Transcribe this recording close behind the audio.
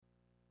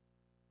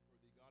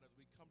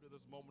This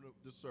moment of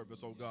this service,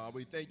 oh God.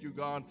 We thank you,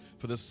 God,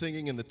 for the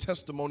singing and the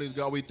testimonies,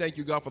 God. We thank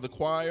you, God, for the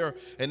choir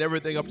and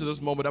everything up to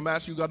this moment. I'm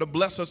asking you, God, to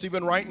bless us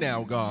even right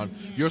now, God.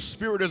 Your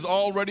spirit is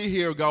already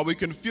here, God. We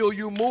can feel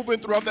you moving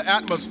throughout the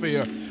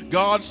atmosphere.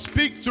 God,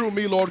 speak through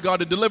me, Lord God,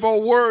 to deliver a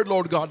word,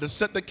 Lord God, to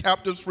set the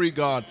captives free,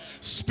 God.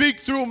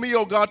 Speak through me,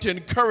 oh God, to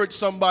encourage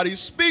somebody.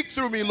 Speak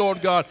through me,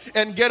 Lord God,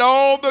 and get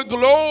all the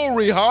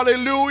glory.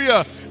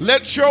 Hallelujah.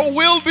 Let your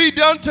will be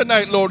done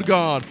tonight, Lord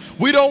God.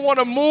 We don't want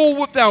to move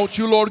without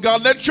you, Lord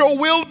God. Let your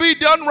will be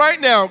done right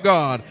now,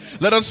 God.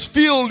 Let us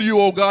feel you,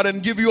 oh God,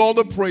 and give you all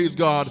the praise,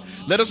 God.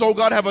 Let us, oh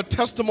God, have a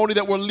testimony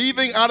that we're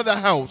leaving out of the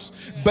house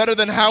better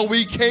than how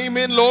we came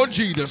in, Lord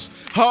Jesus.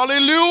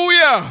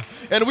 Hallelujah.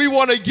 And we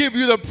want to give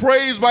you the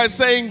praise by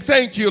saying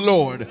thank you,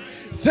 Lord.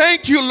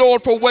 Thank you,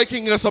 Lord, for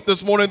waking us up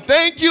this morning.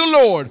 Thank you,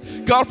 Lord,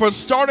 God, for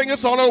starting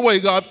us on our way,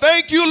 God.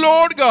 Thank you,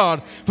 Lord,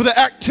 God, for the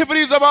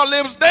activities of our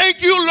limbs.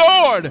 Thank you,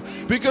 Lord,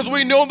 because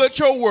we know that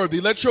you're worthy.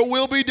 Let your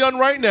will be done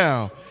right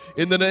now.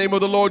 In the name of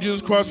the Lord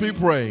Jesus Christ, we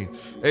pray.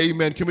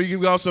 Amen. Can we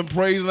give God some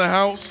praise in the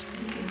house?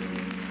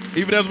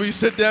 Even as we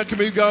sit down, can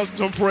we give God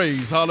some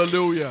praise?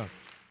 Hallelujah. I'm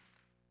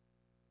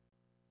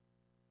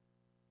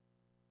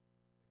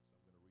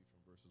going to read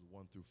from verses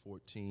 1 through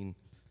 14.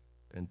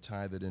 And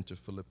tie that into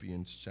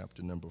Philippians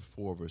chapter number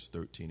 4, verse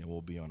 13, and we'll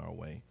be on our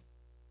way.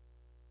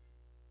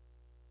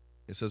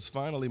 It says,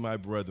 "Finally, my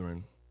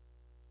brethren,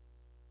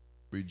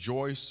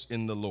 rejoice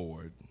in the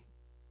Lord.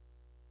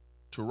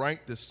 To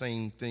write the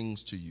same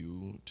things to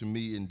you, to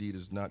me indeed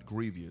is not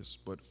grievous,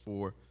 but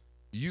for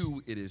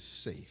you it is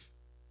safe."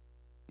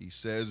 He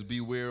says,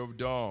 "Beware of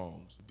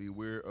dogs,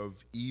 beware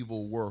of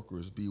evil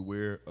workers,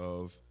 beware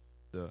of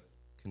the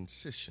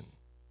concision.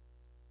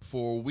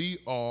 For we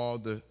are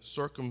the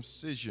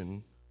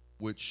circumcision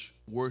which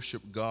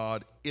worship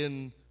God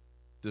in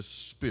the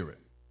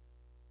Spirit,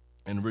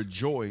 and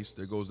rejoice,"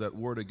 there goes that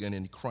word again,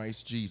 "in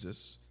Christ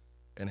Jesus,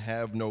 and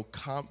have no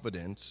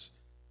confidence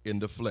in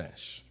the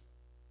flesh.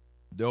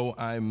 Though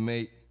I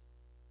may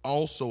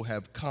also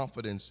have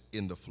confidence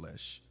in the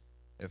flesh,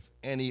 if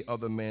any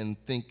other man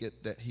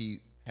thinketh that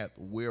he hath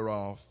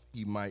whereof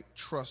he might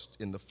trust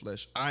in the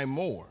flesh, I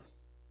more."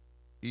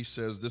 He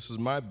says, this is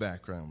my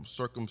background,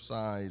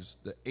 "circumcised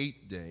the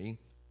 8th day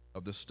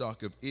of the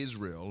stock of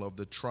Israel, of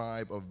the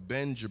tribe of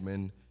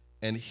Benjamin,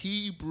 and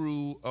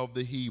Hebrew of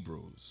the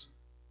Hebrews.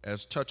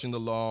 As touching the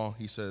law,"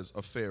 he says,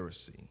 "a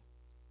Pharisee.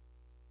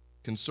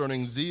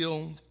 Concerning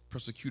zeal,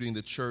 persecuting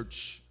the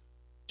church,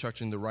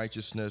 touching the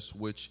righteousness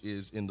which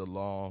is in the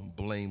law,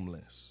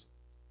 blameless.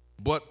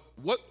 But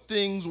what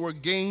things were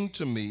gained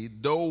to me,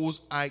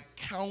 those I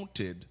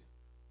counted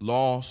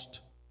lost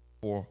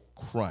for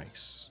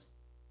Christ.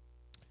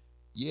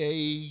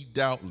 Yea,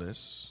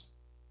 doubtless,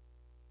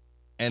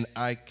 and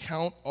I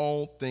count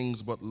all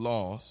things but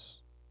loss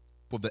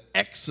for the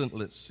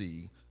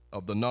excellency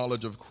of the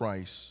knowledge of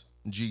Christ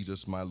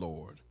Jesus my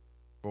Lord,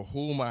 for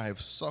whom I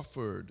have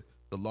suffered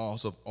the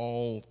loss of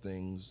all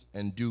things,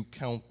 and do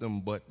count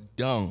them but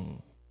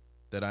dung,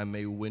 that I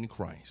may win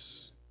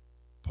Christ."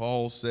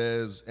 Paul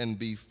says, "And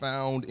be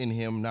found in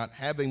him, not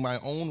having my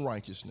own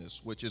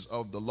righteousness, which is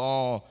of the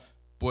law,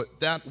 but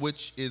that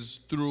which is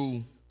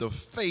through the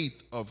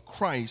faith of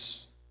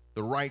Christ,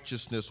 the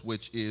righteousness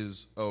which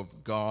is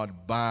of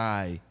God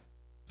by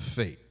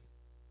faith.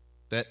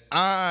 That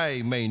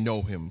I may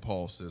know him,"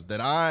 Paul says, "that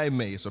I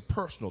may," it's a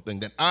personal thing,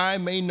 "that I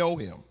may know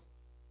him,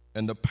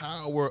 and the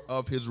power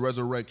of his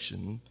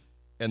resurrection,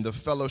 and the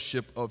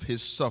fellowship of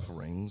his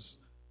sufferings,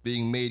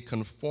 being made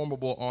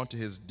conformable unto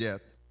his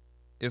death,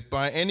 if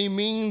by any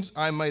means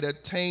I might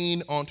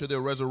attain unto the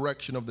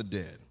resurrection of the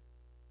dead.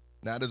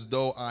 Not as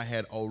though I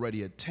had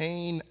already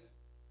attained,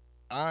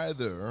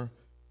 either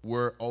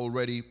were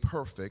already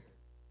perfect,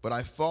 but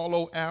I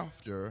follow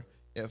after,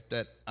 if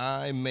that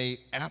I may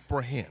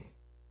apprehend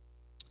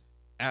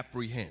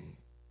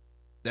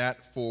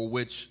that for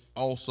which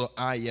also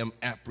I am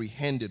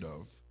apprehended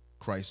of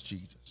Christ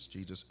Jesus."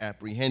 Jesus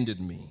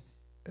apprehended me,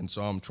 and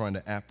so I'm trying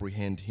to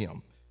apprehend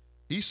him.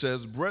 He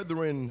says,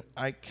 "Brethren,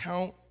 I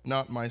count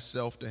not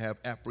myself to have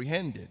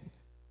apprehended,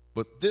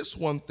 but this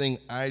one thing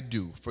I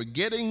do,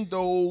 forgetting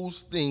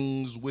those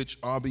things which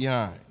are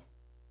behind,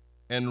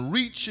 and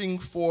reaching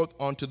forth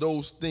unto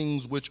those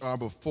things which are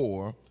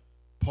before,"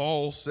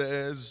 Paul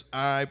says,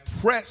 "I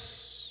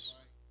press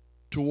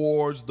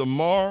towards the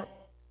mark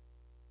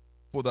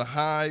for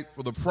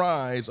the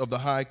prize of the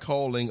high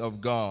calling of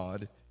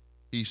God,"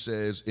 he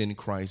says, "in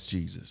Christ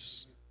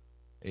Jesus."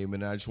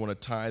 Amen. I just want to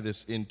tie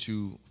this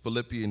into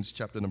Philippians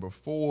chapter number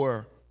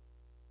 4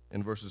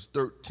 and verses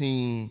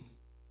 13.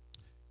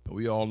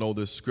 We all know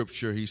this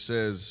scripture. He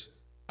says,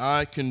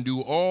 "I can do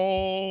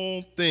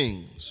all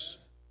things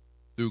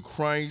through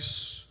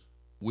Christ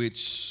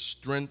which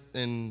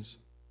strengthens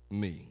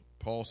me."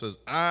 Paul says,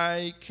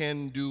 "I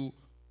can do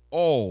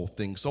all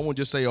things." Someone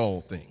just say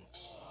all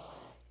things.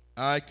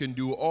 "I can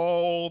do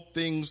all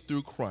things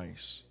through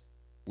Christ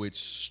which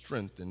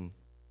strengthen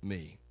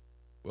me."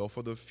 Well,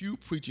 for the few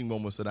preaching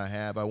moments that I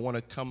have, I want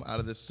to come out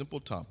of this simple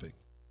topic,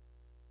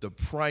 the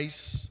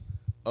price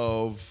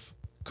of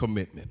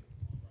commitment.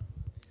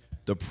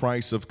 the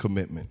price of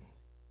commitment.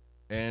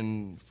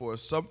 And for a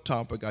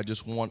subtopic, I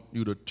just want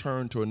you to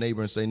turn to a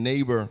neighbor and say,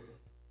 neighbor,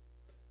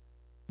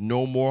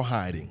 no more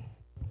hiding.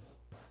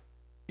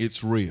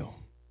 It's real.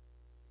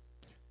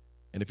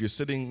 And if you're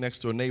sitting next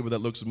to a neighbor that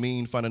looks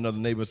mean, find another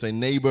neighbor and say,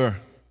 neighbor,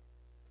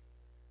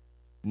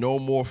 no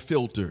more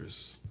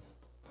filters.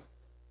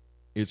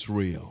 It's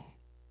real.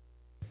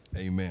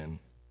 Amen.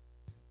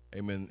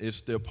 Amen.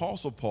 It's the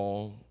Apostle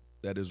Paul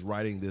that is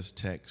writing this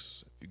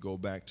text. If you go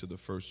back to the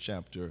first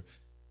chapter,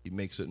 he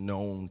makes it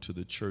known to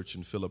the church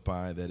in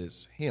Philippi that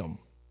it's him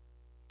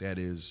that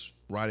is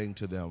writing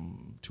to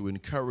them to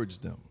encourage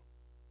them.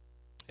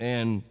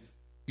 And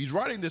he's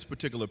writing this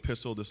particular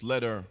epistle, this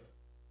letter,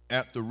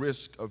 at the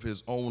risk of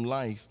his own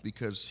life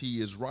because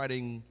he is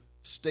writing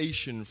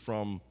stationed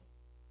from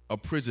a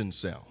prison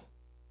cell,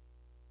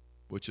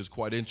 which is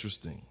quite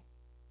interesting.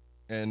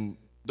 And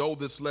though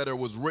this letter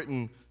was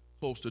written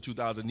close to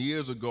 2,000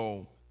 years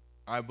ago,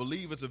 I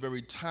believe it's a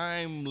very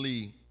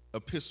timely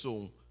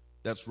epistle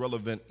that's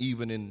relevant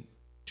even in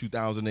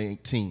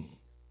 2018.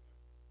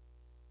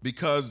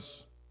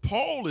 Because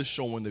Paul is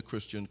showing the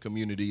Christian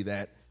community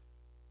that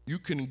you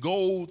can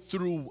go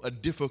through a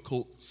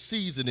difficult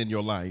season in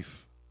your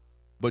life,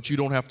 but you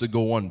don't have to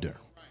go under.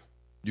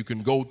 You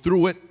can go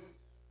through it,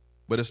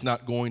 but it's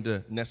not going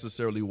to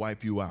necessarily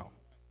wipe you out.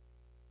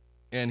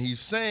 And he's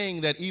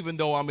saying that even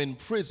though I'm in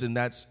prison,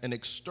 that's an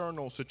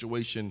external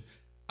situation,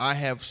 I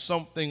have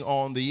something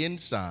on the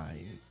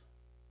inside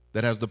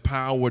that has the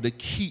power to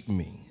keep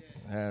me,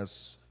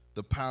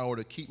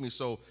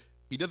 So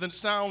he doesn't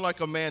sound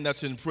like a man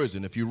that's in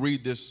prison. If you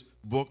read this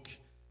book,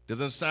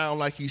 doesn't sound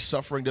like he's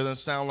suffering, doesn't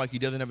sound like he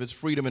doesn't have his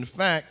freedom. In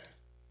fact,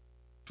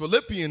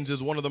 Philippians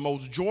is one of the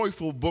most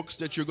joyful books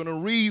that you're going to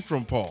read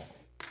from Paul,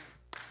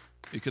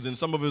 because in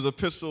some of his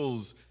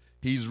epistles,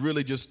 he's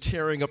really just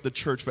tearing up the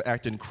church for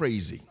acting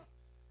crazy.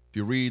 If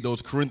you read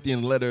those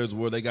Corinthian letters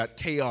where they got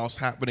chaos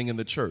happening in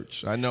the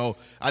church. I know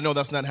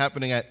that's not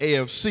happening at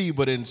AFC,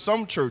 but in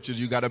some churches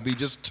you got to be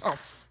just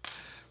tough.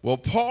 Well,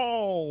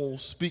 Paul,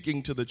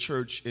 speaking to the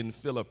church in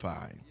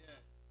Philippi,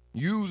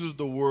 uses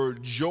the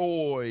word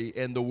joy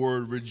and the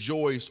word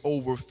rejoice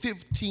over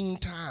 15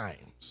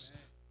 times.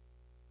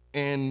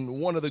 And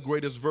one of the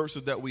greatest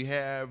verses that we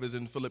have is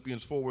in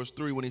Philippians 4, verse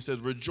 3, when he says,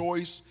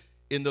 rejoice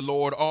in the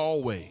Lord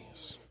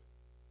always.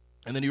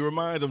 And then he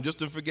reminds them, just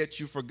to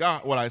forget you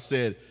forgot what I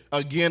said,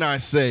 again I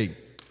say,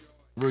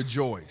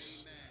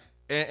 rejoice.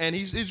 And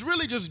he's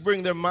really just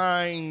bringing their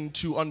mind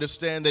to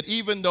understand that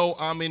even though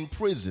I'm in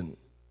prison,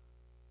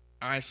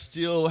 I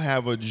still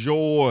have a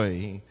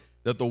joy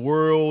that the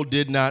world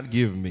did not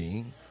give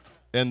me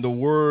and the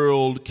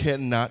world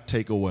cannot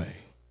take away.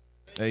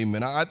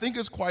 Amen. I think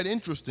it's quite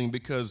interesting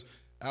because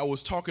I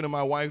was talking to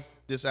my wife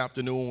this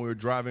afternoon when we were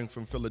driving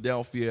from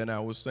Philadelphia, and I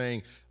was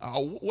saying,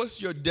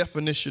 what's your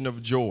definition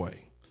of joy?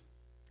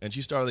 And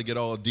she started to get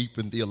all deep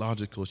and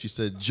theological. She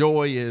said,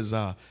 joy is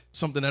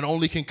something that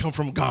only can come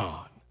from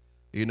God.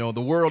 You know,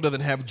 the world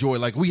doesn't have joy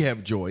like we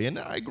have joy. And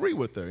I agree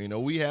with her. You know,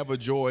 we have a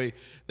joy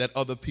that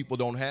other people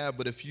don't have.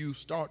 But if you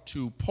start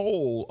to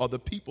poll other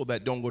people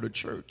that don't go to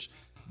church,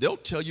 they'll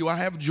tell you I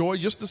have joy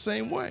just the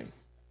same way.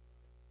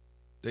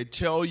 They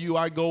tell you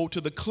I go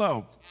to the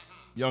club,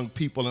 young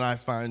people, and I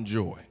find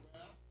joy.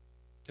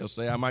 They'll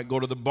say I might go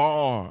to the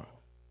bar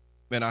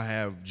and I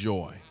have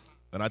joy.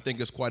 And I think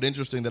it's quite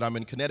interesting that I'm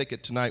in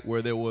Connecticut tonight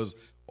where there was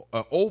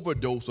an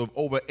overdose of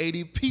over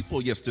 80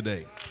 people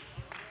yesterday,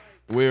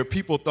 where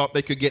people thought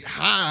they could get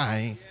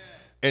high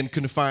and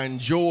can find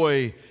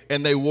joy,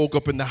 and they woke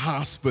up in the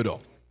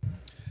hospital.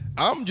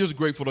 I'm just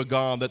grateful to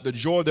God that the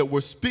joy that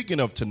we're speaking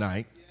of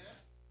tonight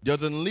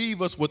doesn't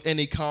leave us with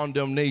any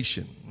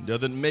condemnation,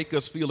 doesn't make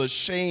us feel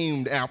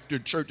ashamed after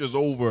church is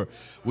over.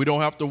 We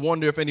don't have to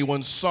wonder if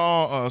anyone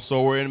saw us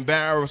or were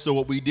embarrassed of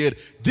what we did.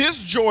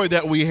 This joy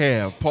that we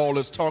have, Paul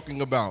is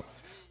talking about,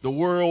 the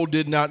world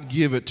did not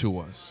give it to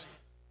us,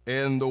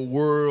 and the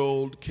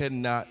world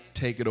cannot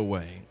take it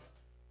away,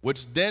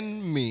 which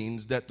then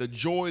means that the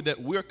joy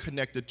that we're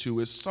connected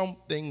to is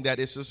something that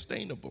is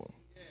sustainable.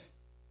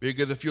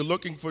 Because if you're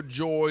looking for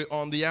joy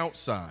on the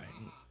outside,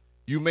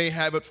 you may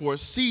have it for a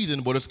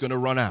season, but it's going to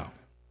run out.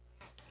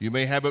 You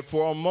may have it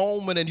for a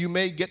moment, and you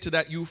may get to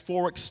that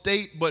euphoric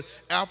state, but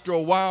after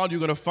a while, you're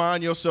going to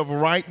find yourself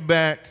right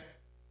back,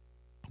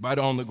 right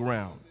on the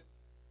ground.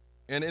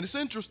 And it's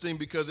interesting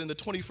because in the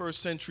 21st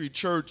century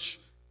church,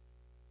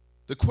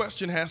 the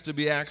question has to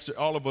be asked to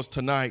all of us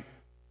tonight,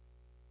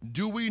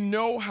 do we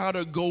know how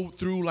to go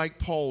through like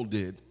Paul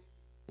did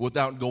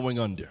without going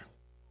under?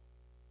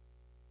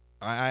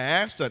 I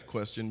ask that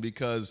question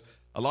because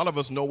a lot of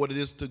us know what it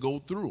is to go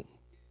through.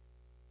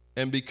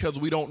 And because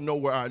we don't know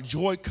where our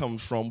joy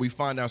comes from, we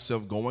find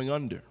ourselves going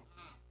under.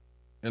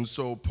 And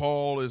so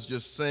Paul is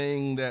just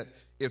saying that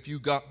if you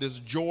got this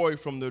joy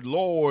from the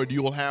Lord,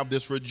 you will have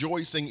this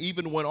rejoicing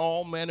even when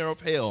all manner of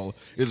hell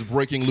is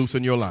breaking loose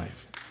in your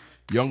life.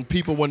 Young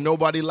people, when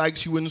nobody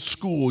likes you in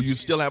school, you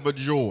still have a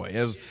joy.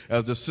 As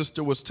the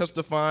sister was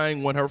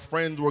testifying when her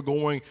friends were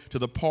going to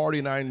the party,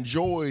 and I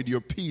enjoyed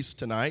your piece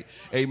tonight,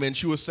 amen,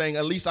 she was saying,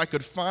 at least I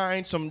could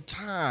find some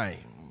time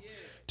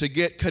to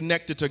get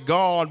connected to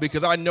God,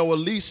 because I know at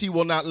least he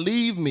will not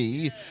leave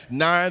me,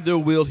 neither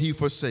will he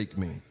forsake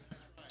me.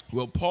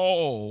 Well,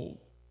 Paul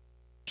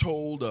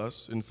told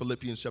us in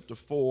Philippians chapter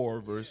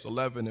 4, verse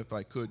 11, if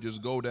I could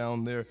just go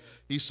down there.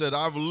 He said,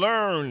 I've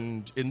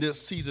learned in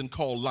this season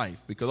called life,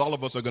 because all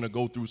of us are going to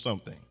go through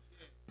something.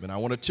 And I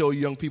want to tell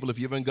young people, if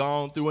you haven't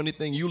gone through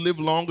anything, you live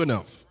long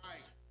enough,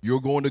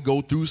 you're going to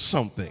go through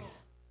something.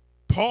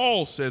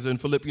 Paul says in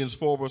Philippians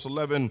 4, verse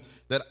 11,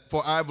 that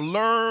for I've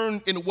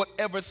learned in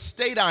whatever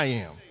state I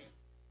am,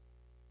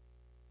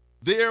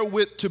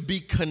 therewith to be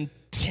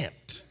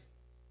content,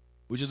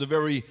 which is a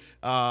very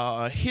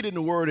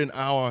hidden word in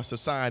our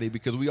society,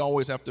 because we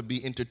always have to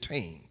be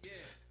entertained.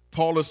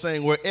 Paul is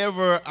saying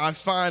wherever I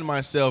find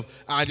myself,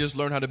 I just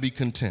learn how to be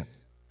content.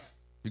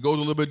 He goes a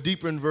little bit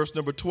deeper in verse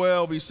number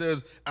 12. He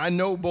says, I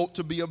know both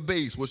to be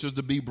abased, which is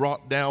to be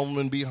brought down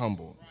and be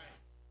humbled.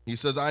 He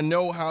says, I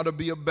know how to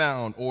be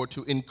abound or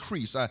to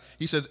increase.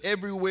 He says,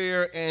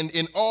 everywhere and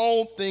in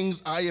all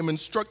things I am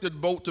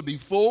instructed both to be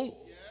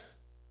full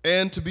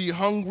and to be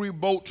hungry,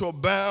 both to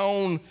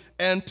abound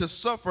and to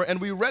suffer. And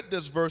we read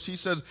this verse. He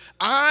says,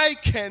 I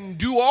can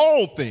do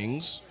all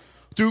things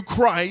through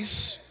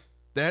Christ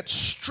that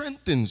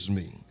strengthens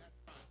me.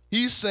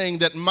 He's saying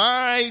that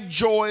my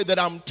joy that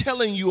I'm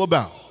telling you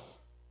about,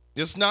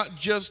 it's not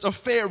just a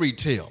fairy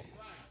tale.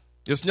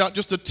 It's not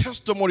just a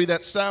testimony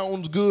that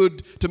sounds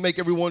good to make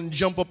everyone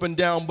jump up and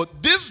down,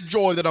 but this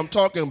joy that I'm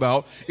talking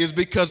about is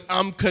because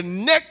I'm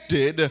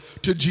connected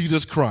to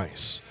Jesus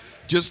Christ.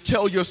 Just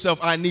tell yourself,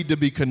 I need to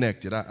be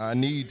connected. I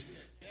need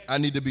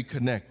to be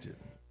connected,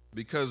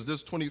 because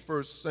this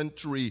 21st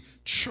century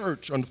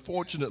church,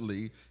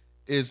 unfortunately,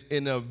 is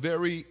in a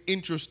very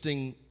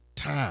interesting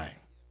time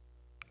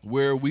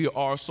where we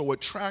are so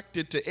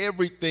attracted to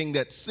everything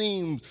that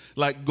seems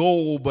like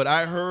gold, but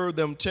I heard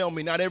them tell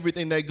me not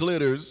everything that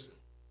glitters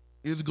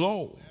is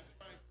gold.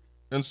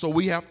 And so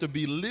we have to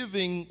be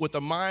living with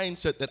a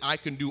mindset that I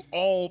can do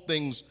all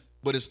things,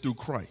 but it's through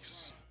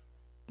Christ.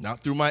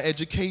 Not through my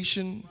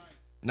education,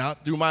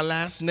 not through my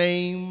last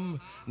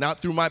name, not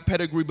through my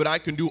pedigree, but I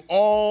can do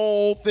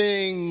all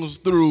things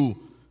through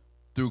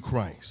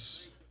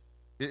Christ.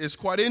 It's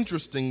quite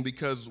interesting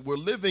because we're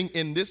living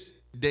in this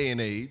day and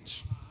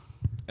age,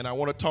 and I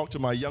want to talk to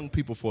my young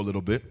people for a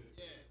little bit.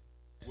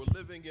 We're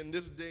living in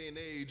this day and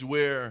age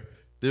where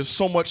there's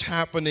so much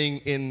happening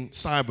in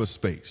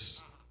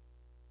cyberspace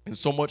and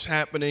so much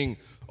happening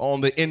on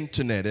the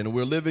internet, and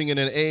we're living in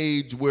an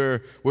age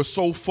where we're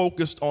so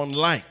focused on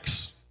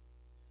likes.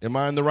 Am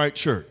I in the right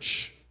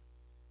church?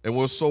 And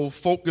we're so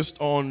focused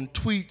on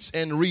tweets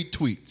and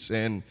retweets,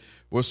 and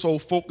we're so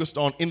focused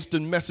on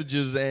instant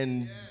messages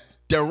and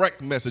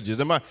direct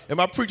messages. Am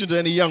I preaching to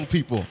any young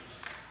people?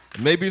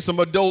 Maybe some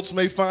adults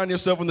may find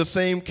yourself in the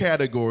same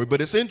category, but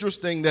it's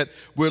interesting that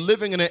we're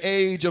living in an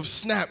age of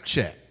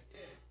Snapchat,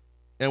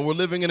 and we're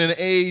living in an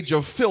age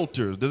of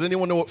filters. Does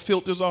anyone know what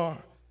filters are?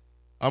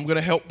 I'm going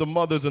to help the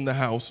mothers in the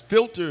house.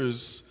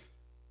 Filters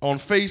on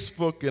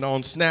Facebook and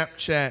on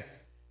Snapchat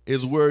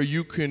is where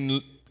you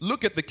can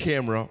look at the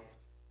camera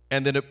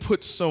and then it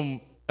puts some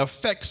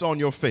effects on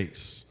your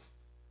face.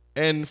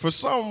 And for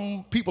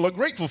some people are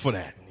grateful for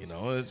that. You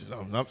know,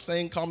 I'm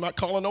not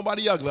calling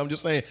nobody ugly. I'm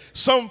just saying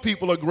some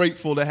people are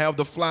grateful to have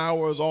the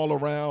flowers all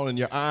around and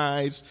your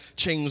eyes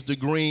change to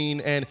green.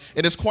 And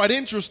it's quite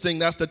interesting.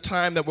 That's the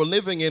time that we're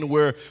living in,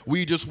 where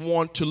we just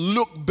want to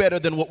look better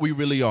than what we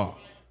really are.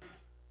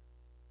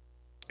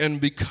 And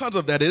because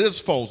of that, it is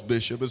false,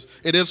 Bishop.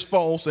 It is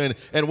false. And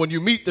when you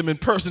meet them in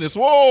person, it's,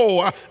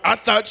 whoa, I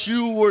thought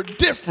you were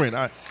different.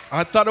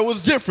 I thought it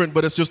was different,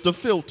 but it's just a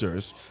filter.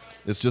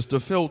 It's just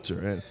a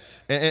filter.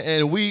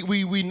 And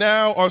we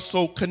now are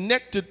so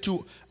connected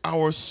to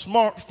our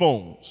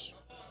smartphones.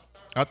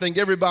 I think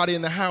everybody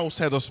in the house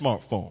has a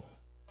smartphone,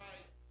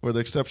 with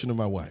the exception of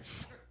my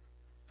wife.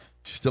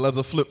 She still has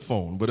a flip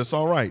phone, but it's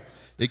all right.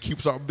 It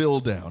keeps our bill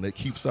down. It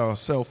keeps our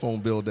cell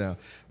phone bill down.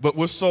 But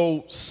we're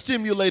so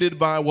stimulated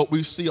by what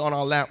we see on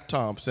our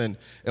laptops and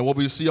what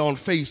we see on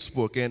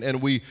Facebook.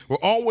 And we're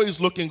always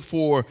looking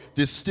for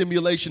this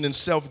stimulation and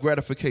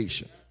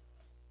self-gratification.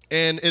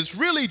 And it's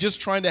really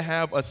just trying to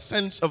have a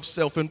sense of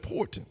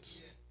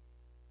self-importance.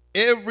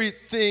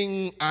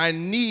 Everything I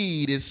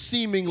need is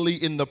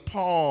seemingly in the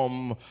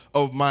palm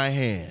of my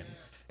hand.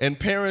 And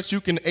parents,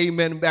 you can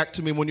amen back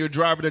to me. When you're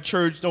driving to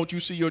church, don't you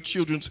see your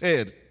children's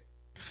head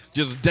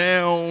just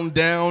down,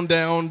 down,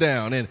 down,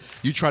 down? And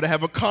you try to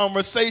have a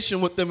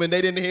conversation with them and they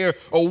didn't hear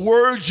a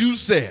word you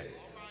said.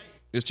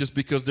 It's just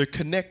because they're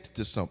connected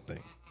to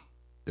something.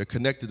 They're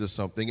connected to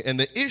something. And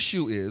the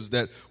issue is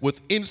that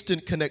with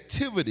instant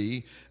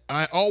connectivity,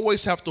 I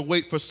always have to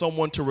wait for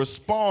someone to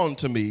respond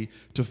to me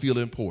to feel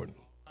important.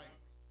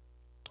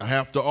 I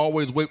have to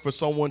always wait for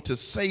someone to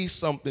say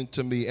something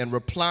to me and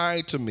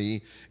reply to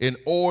me in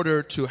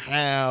order to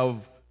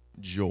have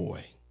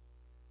joy.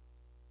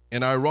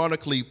 And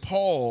ironically,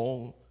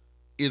 Paul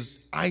is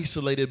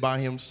isolated by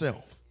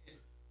himself.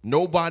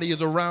 Nobody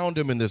is around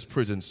him in this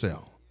prison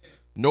cell.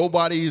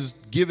 Nobody is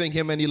giving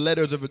him any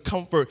letters of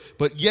comfort,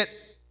 but yet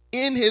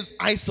in his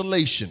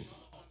isolation,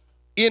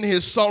 in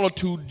his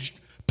solitude,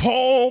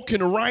 Paul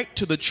can write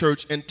to the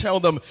church and tell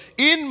them,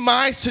 in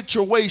my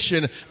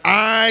situation,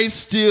 I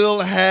still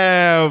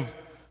have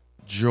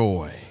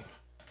joy.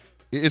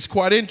 It's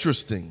quite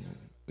interesting.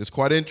 It's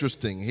quite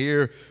interesting.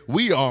 Here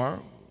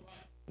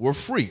we're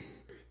free,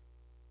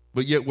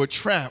 but yet we're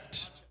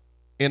trapped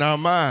in our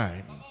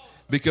mind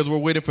because we're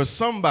waiting for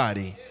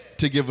somebody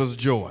to give us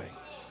joy.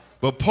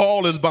 But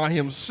Paul is by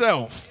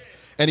himself,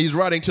 and he's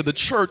writing to the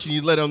church, and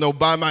he's letting them know,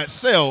 by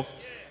myself,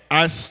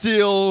 I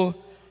still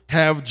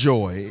have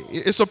joy.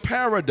 It's a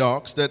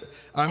paradox that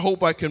I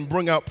hope I can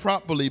bring out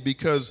properly,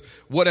 because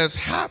what has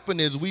happened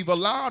is we've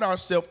allowed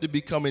ourselves to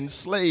become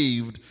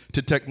enslaved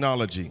to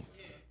technology.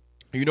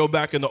 You know,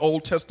 back in the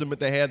Old Testament,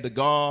 they had the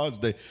gods,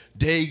 the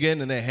Dagon,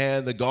 and they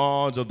had the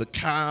gods of the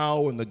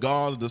cow and the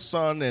gods of the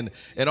sun and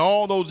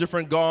all those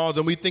different gods.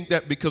 And we think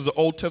that because the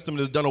Old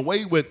Testament is done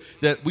away with,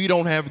 that we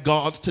don't have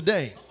gods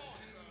today.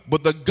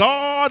 But the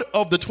God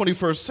of the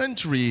 21st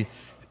century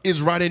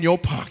is right in your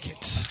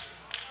pocket.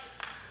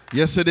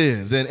 Yes, it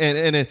is.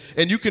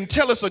 And you can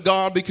tell it's a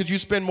God because you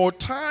spend more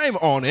time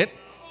on it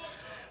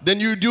than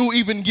you do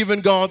even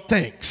giving God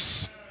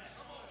thanks.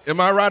 Am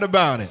I right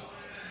about it?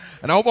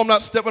 And I hope I'm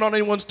not stepping on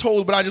anyone's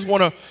toes, but I just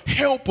want to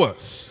help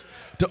us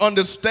to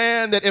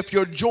understand that if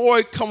your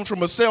joy comes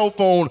from a cell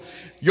phone,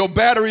 your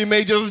battery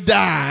may just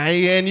die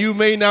and you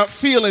may not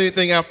feel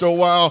anything after a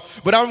while.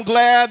 But I'm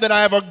glad that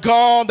I have a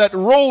God that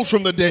rose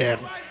from the dead,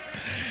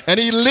 and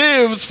he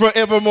lives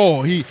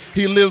forevermore. He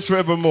lives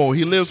forevermore.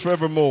 He lives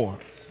forevermore.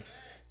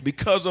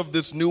 Because of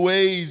this new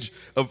age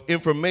of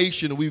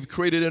information, we've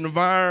created an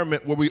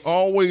environment where we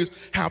always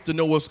have to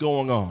know what's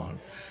going on.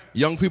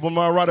 Young people, am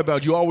I right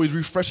about you always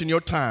refreshing your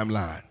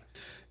timeline?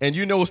 And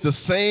you know it's the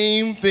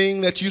same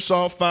thing that you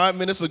saw 5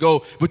 minutes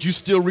ago, but you're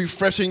still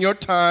refreshing your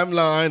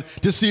timeline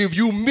to see if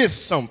you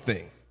missed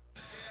something.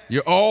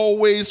 You're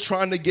always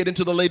trying to get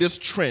into the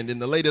latest trend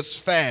and the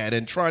latest fad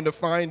and trying to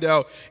find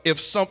out if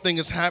something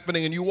is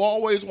happening, and you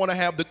always want to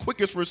have the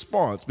quickest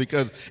response,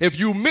 because if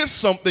you miss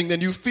something,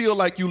 then you feel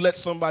like you let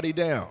somebody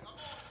down.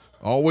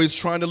 Always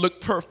trying to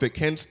look perfect,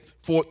 hence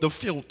for the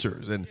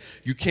filters, and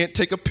you can't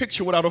take a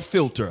picture without a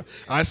filter.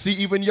 I see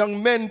even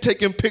young men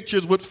taking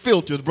pictures with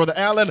filters. Brother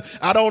Allen,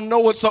 I don't know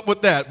what's up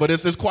with that, but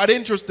it's quite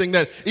interesting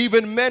that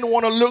even men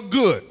want to look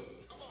good.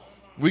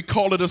 We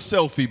call it a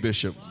selfie,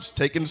 Bishop,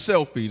 taking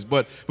selfies.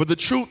 But the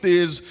truth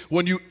is,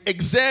 when you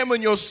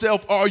examine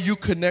yourself, are you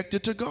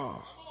connected to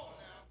God?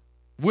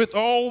 With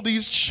all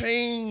these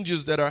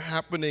changes that are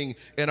happening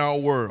in our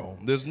world,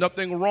 there's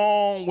nothing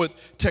wrong with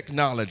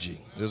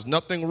technology. There's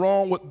nothing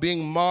wrong with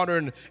being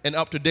modern and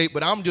up to date.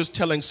 But I'm just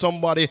telling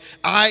somebody,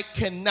 I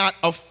cannot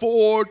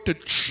afford to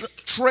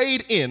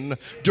trade in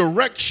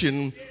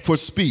direction for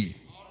speed.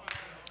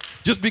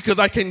 Just because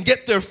I can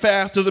get there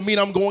fast doesn't mean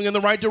I'm going in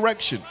the right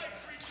direction.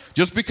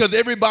 Just because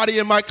everybody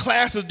in my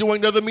class is doing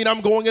doesn't mean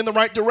I'm going in the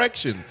right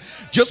direction.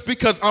 Just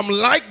because I'm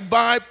liked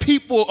by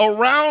people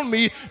around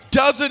me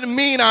doesn't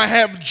mean I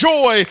have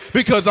joy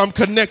because I'm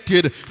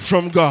connected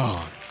from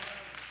God.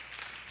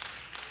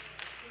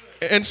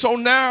 And so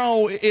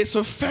now it's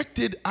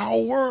affected our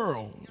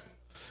world,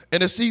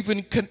 and it's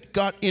even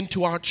got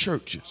into our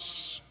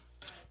churches,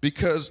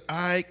 because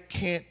I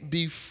can't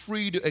be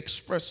free to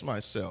express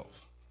myself.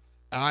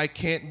 I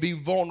can't be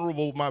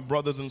vulnerable, my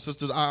brothers and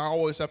sisters. I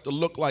always have to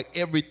look like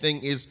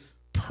everything is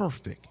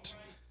perfect.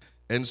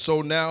 And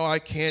so now I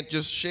can't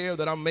just share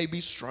that I may be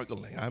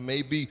struggling. I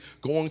may be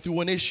going through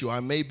an issue. I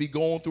may be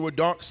going through a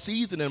dark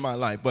season in my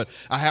life. But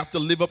I have to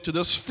live up to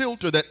this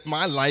filter that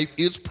my life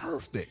is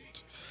perfect.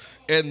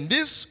 And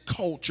this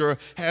culture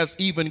has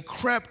even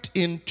crept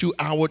into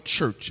our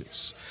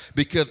churches,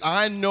 because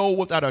I know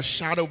without a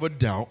shadow of a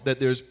doubt that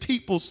there's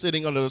people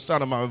sitting under the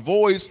sound of my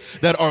voice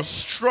that are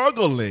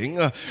struggling,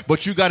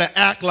 but you got to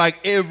act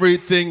like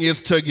everything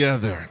is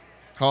together.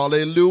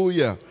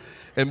 Hallelujah.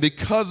 And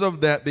because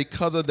of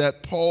that,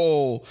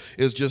 Paul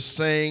is just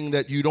saying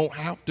that you don't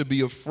have to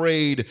be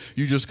afraid.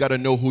 You just got to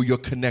know who you're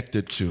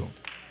connected to.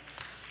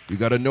 You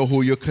got to know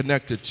who you're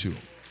connected to.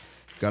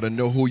 Got to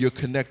know who you're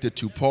connected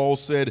to. Paul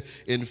said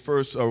in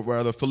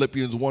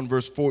Philippians 1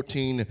 verse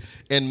 14,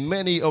 and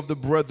many of the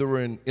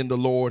brethren in the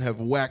Lord have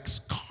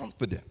waxed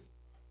confident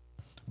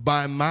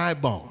by my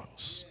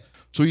bonds.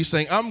 So he's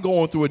saying, I'm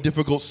going through a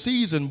difficult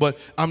season, but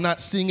I'm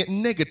not seeing it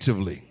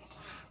negatively.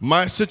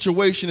 My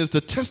situation is to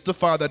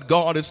testify that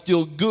God is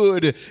still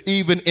good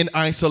even in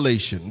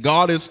isolation.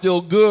 God is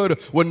still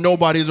good when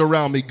nobody's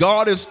around me.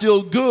 God is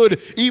still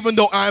good even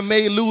though I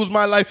may lose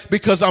my life,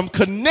 because I'm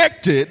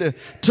connected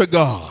to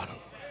God.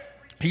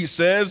 He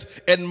says,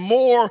 and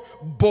more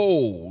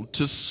bold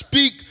to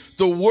speak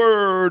the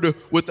word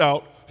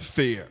without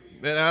fear.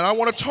 And I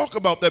want to talk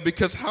about that,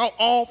 because how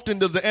often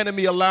does the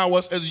enemy allow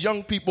us as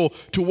young people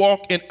to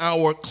walk in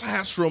our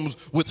classrooms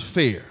with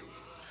fear?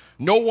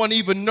 No one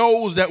even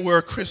knows that we're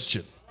a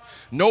Christian.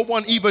 No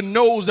one even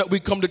knows that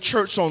we come to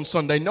church on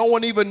Sunday. No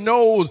one even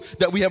knows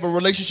that we have a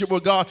relationship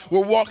with God.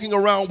 We're walking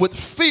around with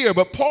fear.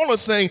 But Paul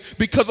is saying,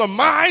 because of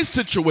my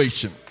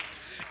situation,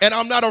 and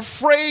I'm not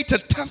afraid to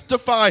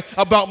testify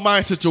about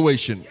my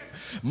situation,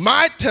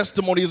 My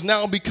testimony is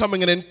now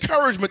becoming an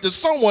encouragement to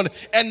someone,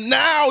 and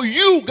now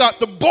you got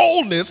the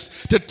boldness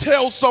to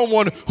tell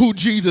someone who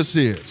Jesus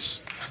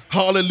is.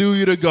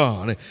 Hallelujah to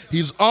God.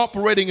 He's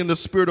operating in the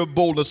spirit of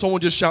boldness.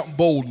 Someone just shout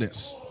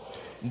boldness.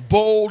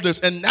 Boldness.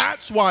 And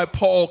that's why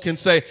Paul can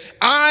say,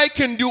 I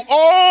can do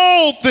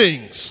all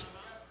things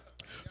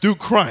through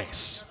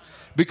Christ,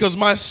 because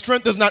my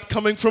strength is not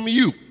coming from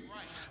you.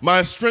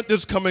 My strength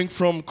is coming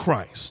from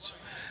Christ.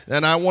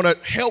 And I want to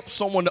help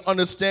someone to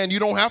understand you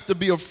don't have to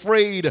be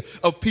afraid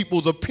of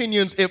people's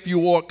opinions if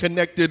you are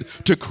connected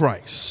to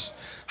Christ.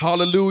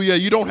 Hallelujah.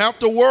 You don't have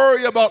to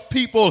worry about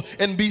people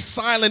and be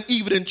silent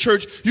even in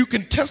church. You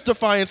can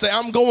testify and say,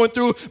 I'm going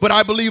through, but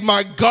I believe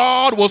my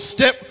God will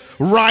step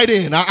right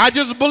in. I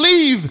just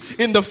believe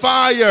in the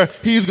fire,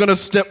 he's going to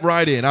step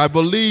right in. I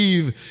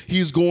believe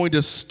he's going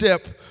to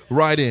step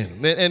right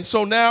in. And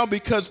so now,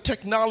 because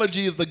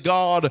technology is the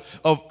God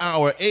of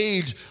our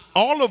age,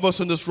 all of us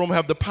in this room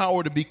have the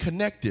power to be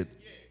connected,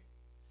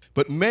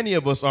 but many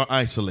of us are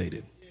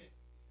isolated.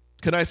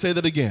 Can I say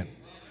that again?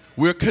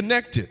 We're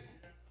connected.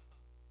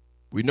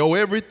 We know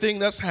everything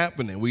that's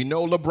happening. We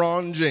know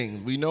LeBron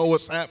James. We know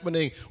what's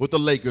happening with the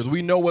Lakers.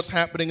 We know what's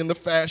happening in the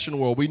fashion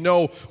world. We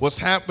know what's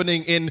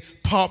happening in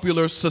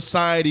popular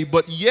society.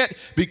 But yet,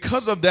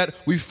 because of that,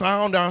 we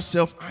found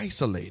ourselves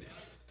isolated.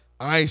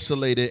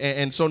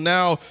 And so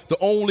now the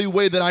only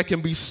way that I can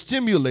be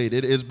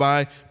stimulated is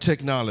by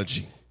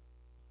technology.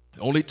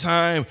 The only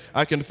time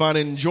I can find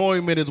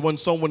enjoyment is when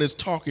someone is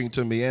talking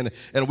to me, and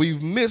we've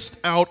missed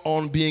out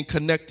on being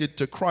connected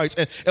to Christ.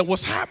 And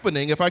what's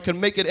happening, if I can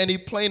make it any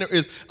plainer,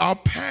 is our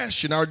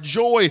passion, our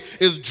joy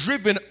is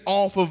driven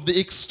off of the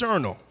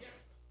external.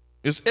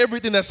 It's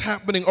everything that's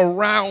happening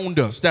around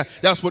us.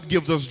 That's what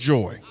gives us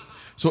joy.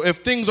 So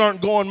if things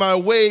aren't going my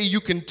way, you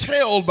can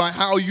tell by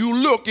how you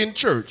look in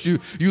church.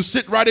 You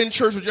sit right in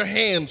church with your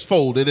hands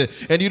folded,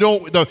 and you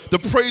don't.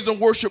 The praise and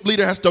worship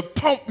leader has to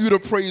pump you to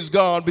praise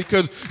God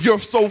because you're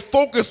so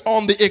focused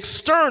on the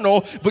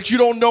external, but you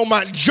don't know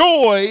my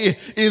joy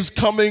is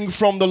coming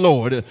from the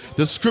Lord.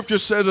 The scripture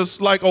says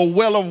it's like a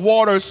well of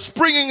water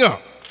springing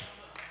up.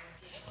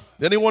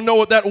 Anyone know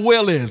what that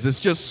well is? It's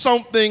just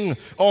something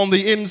on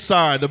the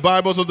inside. The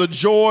Bible says the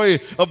joy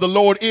of the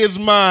Lord is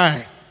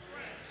mine.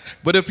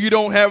 But if you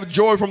don't have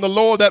joy from the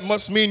Lord, that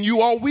must mean you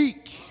are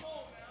weak.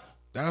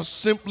 That's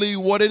simply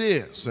what it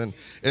is. And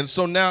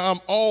so now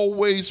I'm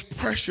always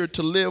pressured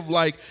to live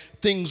like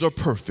things are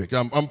perfect.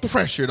 I'm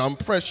pressured.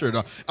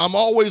 I'm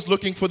always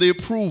looking for the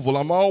approval.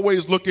 I'm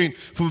always looking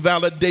for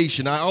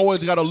validation. I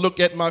always got to look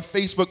at my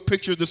Facebook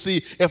pictures to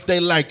see if they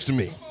liked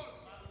me,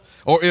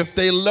 or if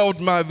they loved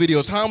my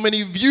videos. How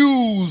many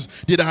views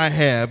did I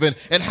have? And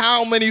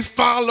how many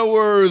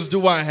followers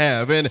do I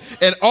have? And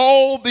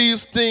all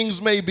these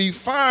things may be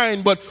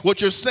fine, but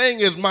what you're saying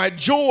is my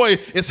joy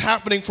is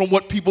happening from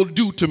what people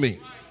do to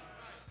me.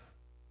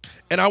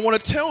 And I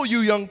want to tell you,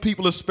 young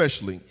people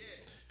especially,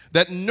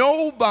 that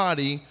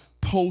nobody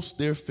posts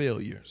their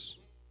failures.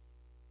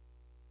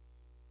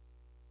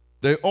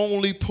 They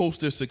only post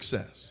their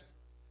success.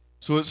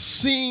 So it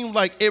seems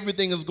like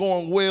everything is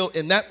going well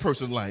in that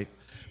person's life,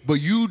 but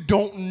you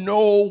don't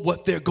know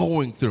what they're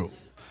going through.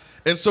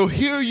 And so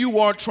here you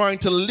are trying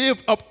to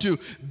live up to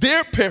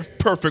their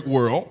perfect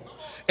world,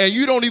 and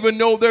you don't even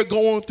know they're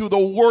going through the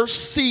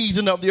worst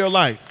season of their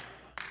life.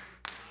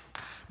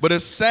 But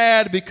it's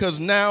sad because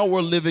now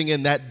we're living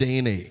in that day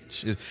and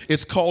age.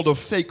 It's called a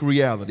fake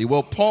reality.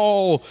 Well,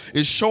 Paul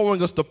is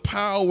showing us the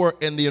power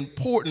and the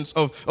importance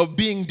of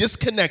being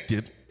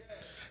disconnected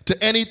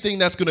to anything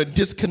that's going to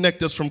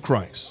disconnect us from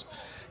Christ.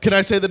 Can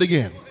I say that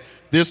again?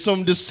 There's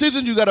some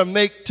decisions you got to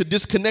make to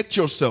disconnect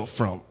yourself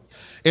from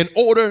in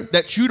order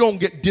that you don't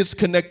get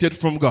disconnected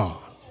from God.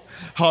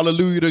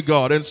 Hallelujah to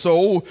God. And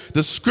so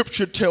the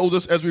scripture tells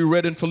us, as we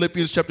read in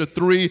Philippians chapter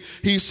 3,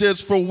 he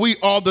says, for we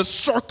are the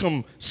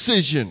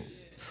circumcision,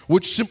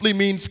 which simply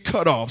means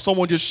cut off.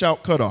 Someone just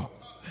shout cut off.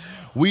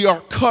 We are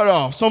cut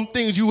off. Some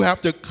things you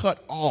have to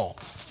cut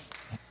off.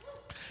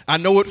 I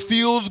know it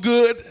feels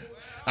good.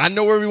 I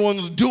know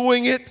everyone's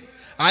doing it.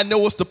 I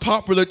know it's the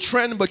popular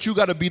trend, but you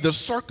got to be the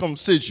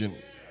circumcision,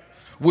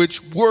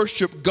 which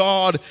worship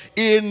God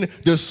in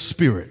the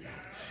spirit.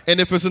 And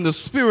if it's in the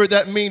spirit,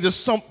 that means it's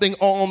something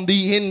on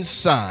the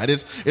inside.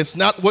 It's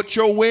not what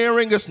you're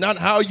wearing. It's not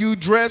how you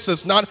dress.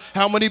 It's not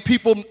how many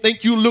people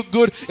think you look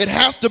good. It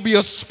has to be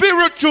a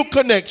spiritual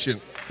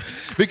connection.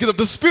 Because if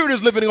the spirit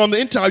is living on the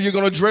inside, you're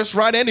going to dress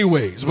right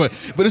anyways. But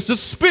it's the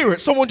spirit.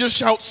 Someone just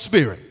shout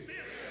spirit.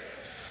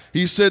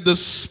 He said the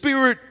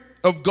spirit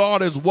of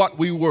God is what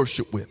we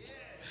worship with.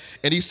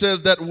 And he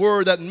says that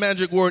word, that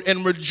magic word,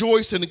 and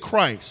rejoice in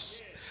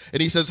Christ.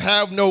 And he says,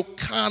 have no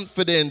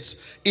confidence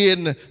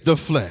in the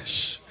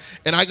flesh.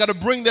 And I got to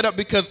bring that up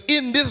because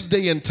in this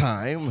day and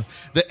time,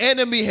 the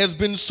enemy has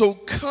been so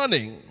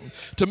cunning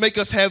to make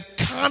us have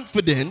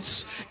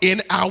confidence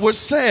in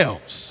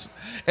ourselves.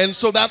 And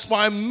so that's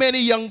why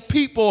many young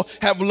people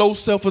have low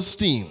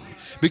self-esteem.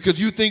 because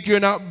you think you're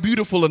not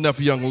beautiful enough,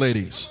 young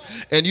ladies,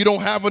 and you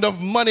don't have enough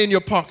money in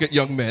your pocket,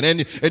 young men,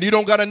 and you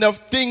don't got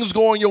enough things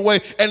going your way.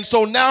 And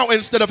so now,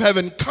 instead of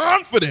having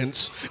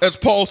confidence, as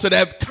Paul said,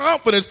 have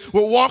confidence,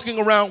 we're walking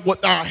around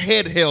with our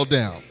head held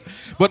down.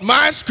 But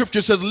my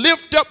scripture says,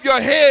 lift up your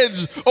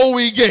heads, O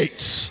ye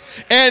gates,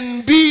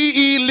 and be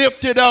ye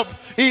lifted up,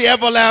 ye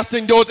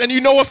everlasting doors. And you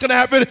know what's going to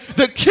happen?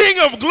 The King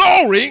of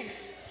glory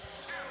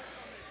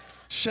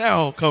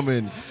shall come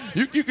in.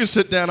 You can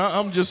sit down.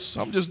 I'm just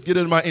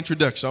getting my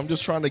introduction. I'm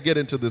just trying to get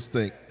into this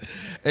thing.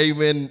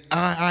 Amen.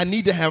 I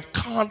need to have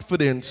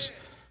confidence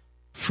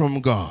from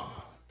God.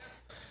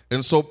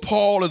 And so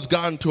Paul has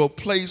gotten to a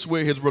place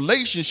where his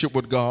relationship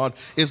with God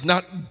is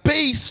not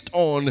based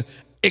on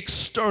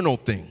external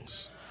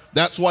things.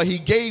 That's why he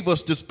gave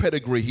us this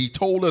pedigree. He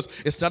told us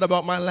it's not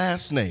about my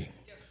last name,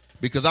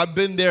 because I've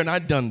been there and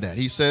I've done that.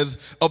 He says,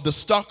 of the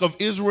stock of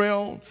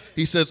Israel,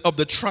 he says, of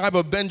the tribe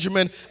of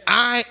Benjamin,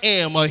 I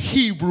am a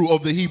Hebrew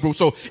of the Hebrews.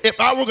 So if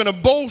I were going to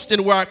boast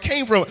in where I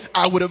came from,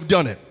 I would have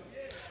done it.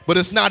 But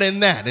it's not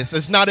in that.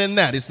 It's not in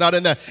that. It's not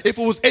in that. If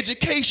it was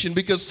education,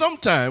 because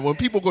sometimes when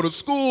people go to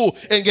school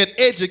and get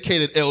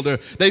educated, elder,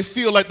 they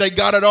feel like they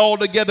got it all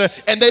together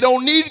and they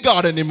don't need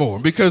God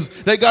anymore because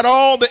they got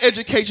all the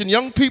education.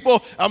 Young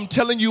people, I'm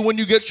telling you, when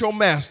you get your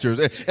master's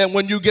and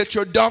when you get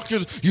your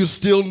doctors, you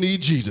still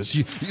need Jesus.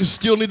 You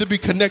still need to be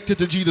connected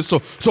to Jesus.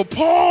 So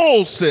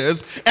Paul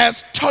says,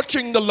 as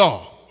touching the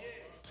law,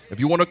 if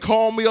you want to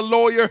call me a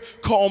lawyer,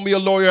 call me a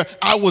lawyer.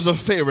 I was a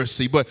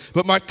Pharisee,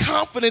 but my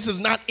confidence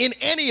is not in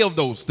any of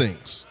those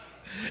things.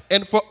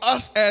 And for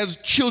us as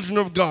children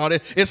of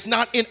God, it's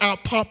not in our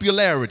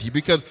popularity,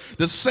 because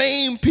the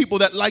same people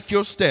that like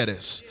your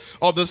status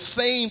are the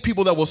same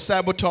people that will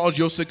sabotage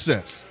your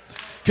success.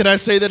 Can I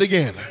say that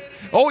again?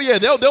 Oh, yeah,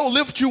 they'll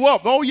lift you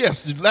up. Oh,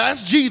 yes,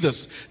 last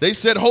Jesus, they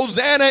said,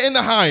 Hosanna in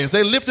the highest.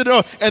 They lifted it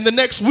up, and the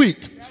next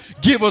week,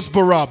 give us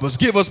Barabbas,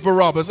 give us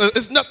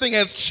Barabbas. Nothing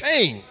has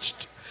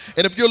changed.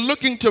 And if you're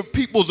looking to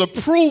people's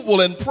approval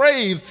and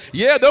praise,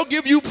 yeah, they'll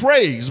give you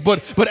praise.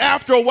 But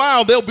after a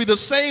while, they'll be the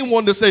same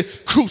one to say,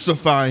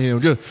 crucify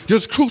him.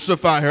 Just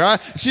crucify her.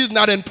 She's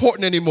not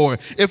important anymore.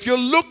 If you're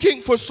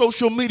looking for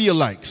social media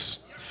likes,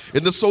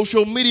 in the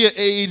social media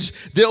age,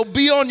 they'll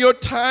be on your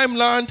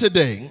timeline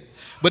today.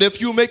 But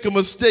if you make a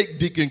mistake,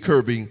 Deacon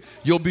Kirby,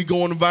 you'll be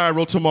going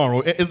viral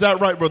tomorrow. Is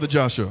that right, Brother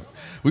Joshua?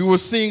 We were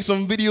seeing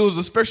some videos,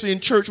 especially in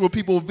church, where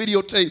people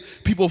videotape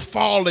people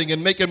falling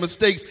and making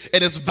mistakes,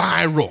 and it's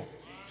viral.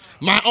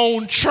 My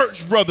own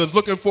church brothers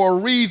looking for a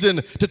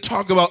reason to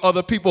talk about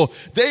other people.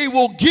 They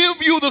will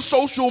give you the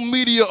social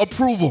media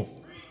approval,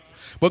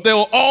 but they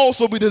will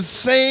also be the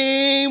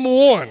same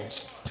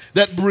ones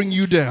that bring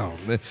you down.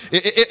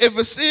 If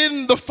it's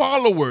in the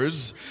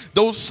followers,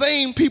 those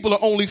same people are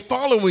only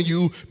following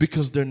you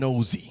because they're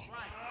nosy.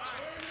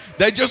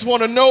 They just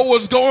want to know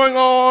what's going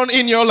on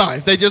in your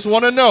life. They just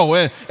want to know.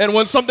 And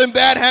when something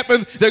bad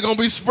happens, they're going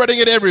to be spreading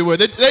it everywhere.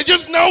 They're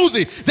just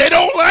nosy. They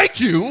don't like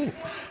you.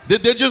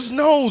 They're just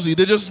nosy.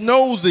 They're just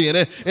nosy. And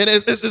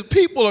as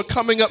people are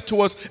coming up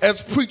to us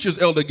as preachers,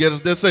 Elder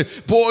Getters, they'll say,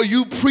 boy,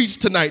 you preach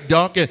tonight,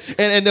 Doc.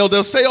 And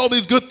they'll say all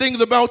these good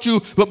things about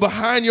you, but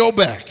behind your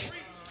back.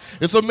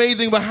 It's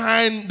amazing,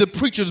 behind the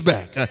preacher's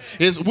back.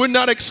 We're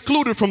not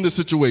excluded from this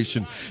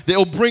situation.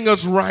 They'll bring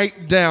us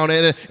right down.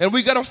 And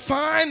we got to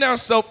find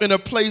ourselves in a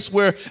place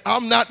where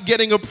I'm not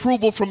getting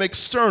approval from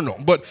external,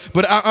 but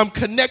I'm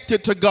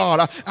connected to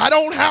God. I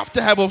don't have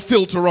to have a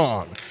filter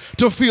on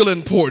to feel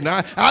important.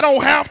 I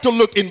don't have to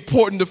look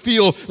important to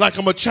feel like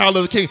I'm a child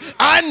of the King.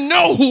 I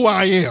know who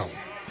I am.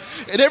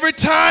 And every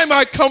time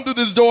I come through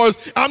these doors,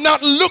 I'm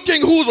not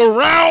looking who's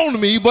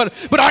around me, but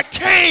I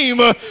came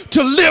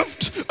to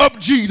lift up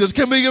Jesus.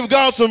 Can we give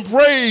God some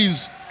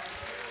praise?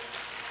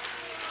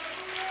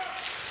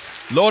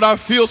 Lord, I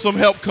feel some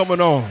help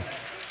coming on.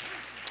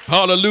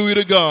 Hallelujah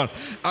to God.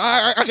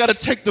 I got to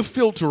take the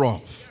filter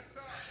off,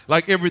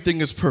 like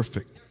everything is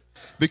perfect.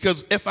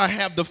 Because if I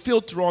have the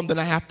filter on, then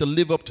I have to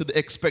live up to the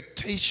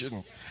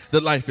expectation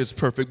that life is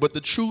perfect. But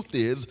the truth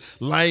is,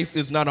 life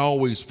is not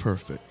always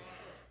perfect.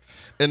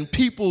 And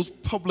people's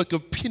public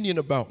opinion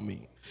about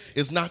me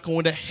is not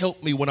going to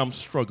help me when I'm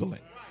struggling.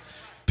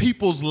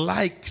 People's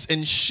likes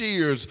and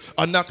shares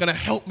are not going to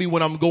help me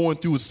when I'm going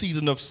through a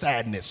season of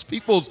sadness.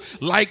 People's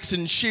likes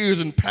and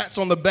shares and pats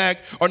on the back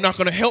are not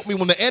going to help me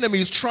when the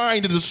enemy is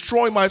trying to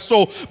destroy my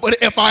soul.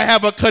 But if I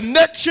have a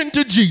connection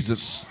to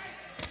Jesus,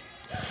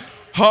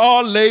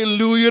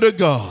 hallelujah to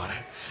God.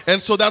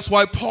 And so that's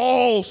why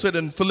Paul said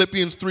in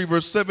Philippians 3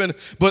 verse 7,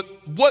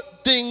 but what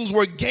things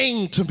were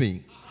gained to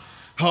me?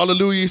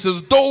 Hallelujah. He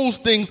says, those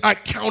things I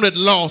counted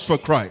loss for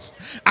Christ.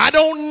 I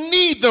don't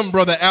need them,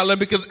 Brother Allen,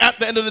 because at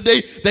the end of the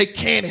day, they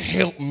can't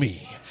help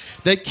me.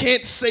 They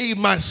can't save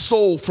my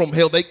soul from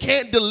hell. They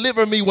can't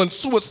deliver me when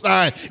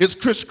suicide is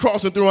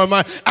crisscrossing through my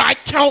mind. I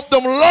count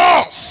them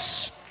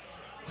loss.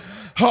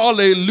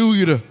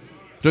 Hallelujah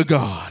to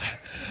God.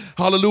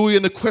 Hallelujah.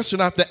 And the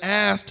question I have to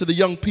ask to the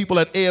young people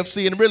at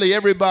AFC, and really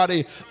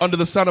everybody under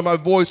the sound of my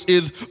voice,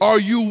 is, are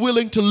you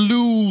willing to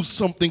lose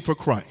something for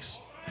Christ?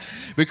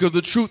 Because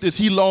the truth is,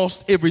 he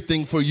lost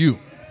everything for you.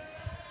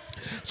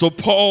 So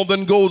Paul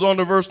then goes on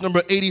to verse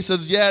number 8. He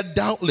says, yeah,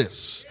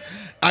 doubtless,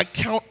 I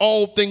count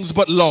all things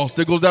but loss.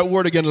 There goes that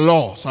word again,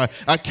 loss.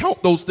 I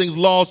count those things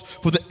lost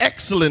for the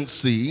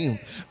excellency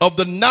of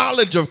the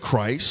knowledge of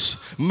Christ,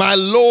 my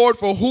Lord,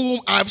 for whom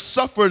I've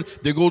suffered,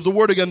 there goes the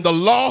word again, the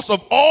loss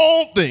of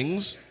all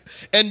things,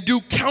 and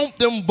do count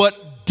them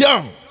but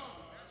dung,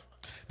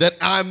 that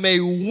I may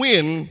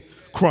win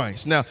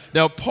Christ. Now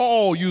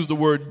Paul used the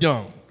word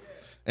dung,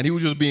 and he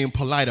was just being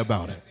polite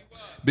about it.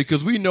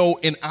 Because we know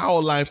in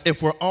our lives,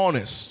 if we're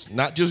honest,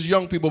 not just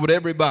young people, but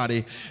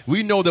everybody,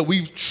 we know that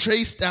we've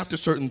chased after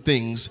certain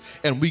things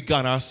and we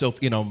got ourselves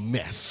in a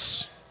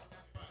mess.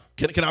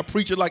 Can I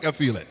preach it like I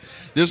feel it?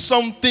 There's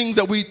some things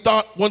that we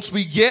thought once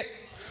we get,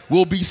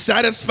 we'll be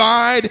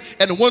satisfied.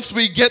 And once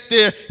we get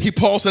there,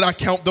 Paul said, I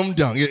count them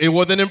dung. It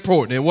wasn't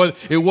important.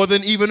 It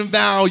wasn't even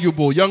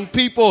valuable. Young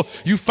people,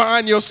 you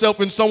find yourself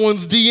in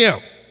someone's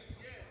DM.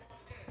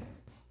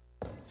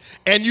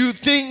 And you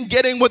think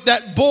getting with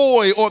that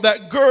boy or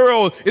that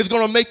girl is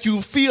going to make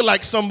you feel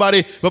like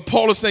somebody, but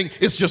Paul is saying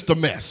it's just a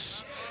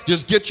mess.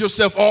 Just get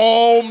yourself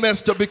all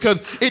messed up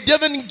because it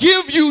doesn't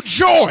give you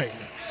joy.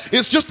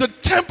 It's just a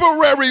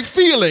temporary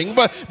feeling,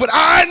 but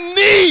I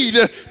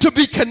need to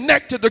be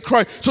connected to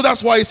Christ. So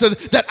that's why he says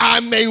that I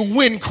may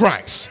win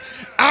Christ.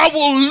 I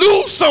will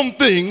lose some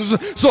things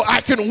so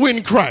I can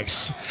win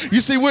Christ.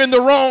 You see, we're in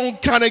the wrong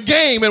kind of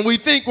game, and we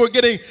think we're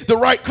getting the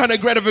right kind of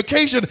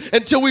gratification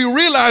until we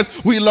realize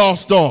we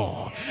lost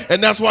all.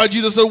 And that's why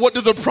Jesus said, what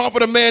does it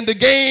profit a man to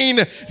gain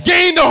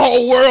the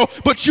whole world,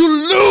 but you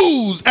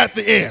lose at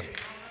the end?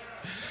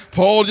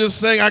 Paul just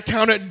saying, I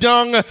count it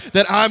dung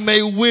that I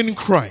may win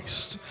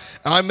Christ.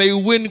 I may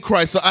win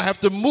Christ. So I have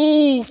to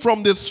move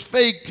from this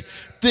fake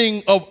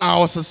thing of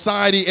our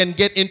society and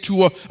get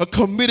into a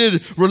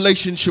committed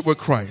relationship with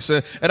Christ.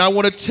 And I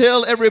want to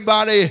tell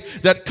everybody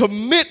that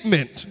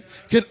commitment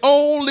can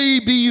only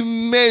be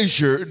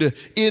measured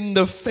in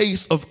the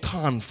face of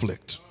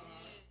conflict.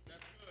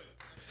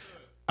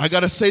 I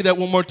got to say that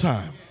one more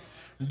time.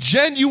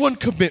 Genuine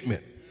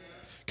commitment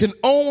can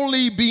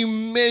only be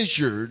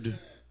measured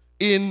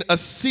in a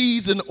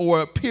season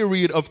or a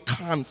period of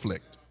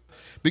conflict,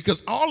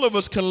 because all of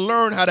us can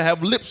learn how to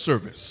have lip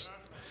service.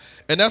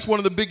 And that's one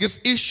of the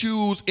biggest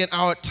issues in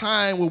our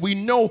time, where we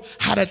know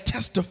how to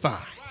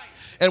testify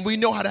and we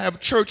know how to have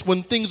church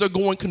when things are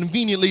going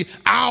conveniently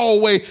our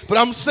way. But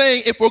I'm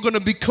saying if we're going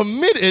to be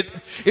committed,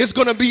 it's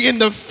going to be in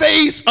the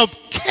face of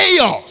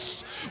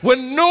chaos,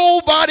 when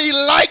nobody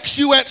likes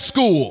you at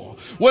school,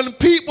 when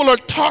people are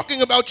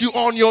talking about you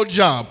on your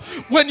job,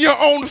 when your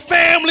own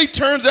family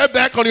turns their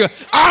back on you.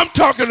 I'm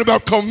talking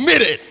about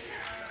committed.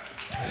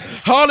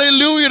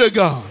 Hallelujah to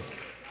God.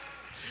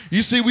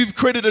 You see, we've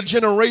created a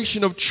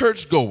generation of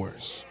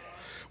churchgoers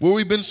where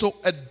we've been so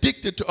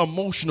addicted to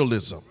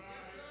emotionalism,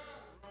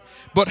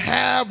 but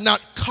have not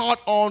caught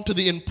on to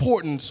the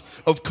importance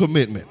of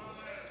commitment.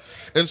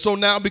 And so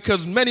now,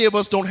 because many of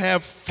us don't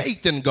have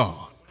faith in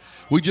God,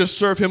 we just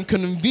serve him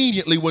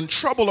conveniently. When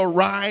trouble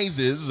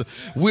arises,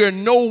 we're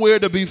nowhere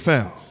to be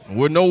found.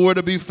 We're nowhere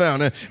to be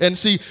found. And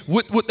see,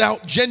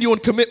 without genuine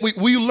commitment,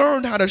 we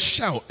learned how to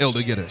shout,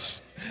 Elder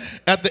Geddes.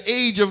 At the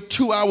age of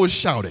 2, I was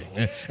shouting,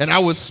 and I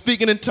was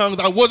speaking in tongues.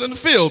 I wasn't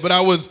filled, but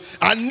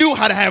I knew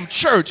how to have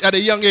church at a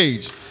young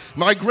age.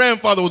 My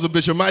grandfather was a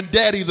bishop. My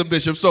daddy's a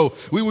bishop. So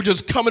we were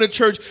just coming to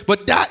church,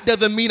 but that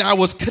doesn't mean I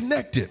was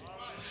connected.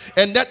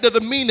 And that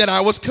doesn't mean that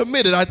I was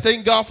committed. I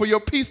thank God for your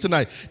peace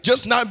tonight.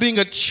 Just not being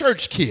a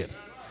church kid,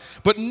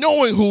 but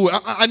knowing who.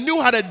 I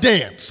knew how to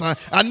dance.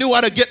 I knew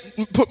how to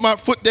put my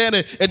foot down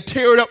and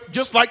tear it up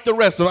just like the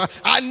rest of them.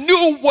 I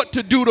knew what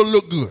to do to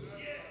look good.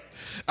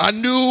 I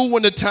knew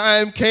when the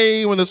time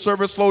came, when the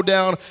service slowed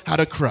down, how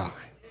to cry.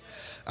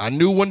 I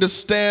knew when to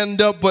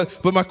stand up,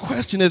 but my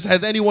question is,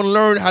 has anyone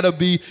learned how to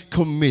be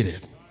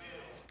committed?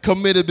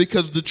 Committed,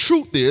 because the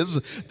truth is,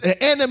 the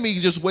enemy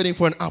is just waiting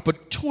for an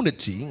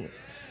opportunity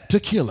to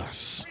kill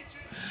us.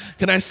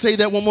 Can I say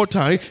that one more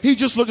time? He's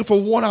just looking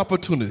for one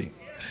opportunity.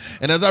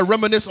 And as I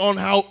reminisce on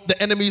how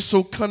the enemy is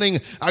so cunning,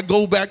 I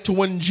go back to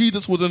when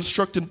Jesus was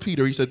instructing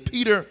Peter. He said,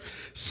 Peter,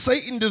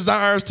 Satan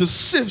desires to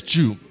sift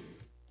you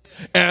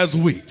as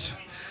wheat.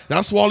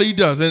 That's all he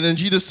does. And then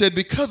Jesus said,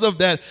 because of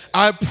that,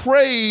 I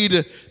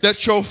prayed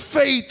that your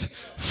faith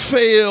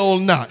fail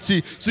not.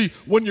 See,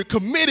 when you're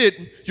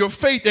committed, your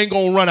faith ain't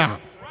going to run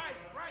out.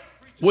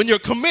 When you're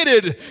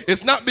committed,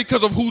 it's not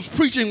because of who's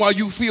preaching while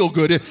you feel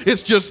good.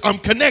 It's just, I'm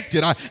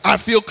connected. I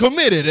feel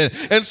committed.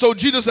 And so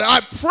Jesus said, I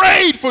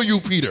prayed for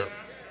you, Peter,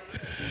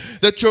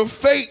 that your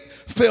faith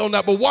fail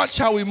not. But watch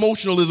how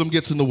emotionalism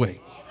gets in the way.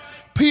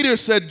 Peter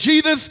said,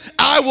 Jesus,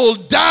 I will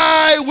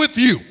die with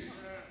you.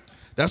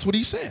 That's what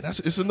he said.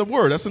 It's in the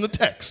word. That's in the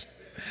text.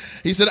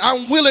 He said,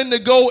 I'm willing to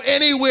go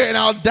anywhere and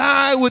I'll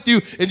die with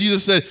you. And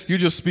Jesus said, you're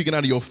just speaking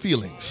out of your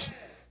feelings.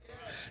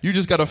 You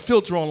just got a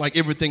filter on like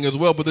everything as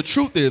well. But the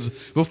truth is,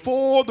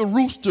 before the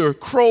rooster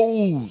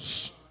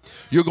crows,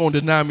 you're going to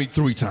deny me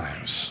 3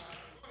 times.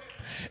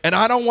 And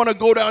I don't want to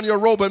go down your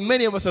road, but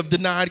many of us have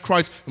denied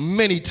Christ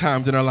many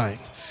times in our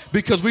life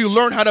because we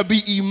learn how to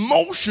be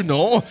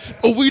emotional,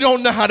 but we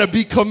don't know how to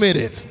be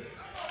committed.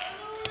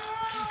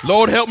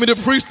 Lord, help me to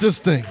preach this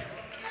thing.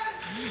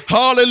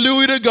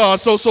 Hallelujah to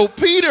God. So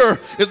Peter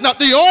is not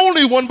the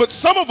only one, but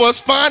some of us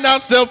find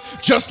ourselves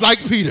just like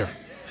Peter.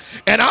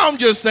 And I'm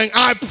just saying,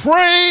 I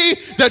pray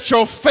that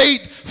your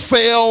faith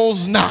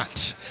fails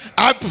not.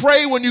 I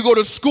pray when you go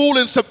to school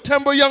in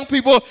September, young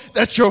people,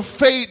 that your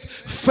faith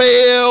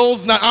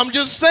fails not. I'm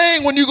just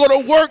saying, when you go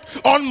to work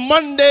on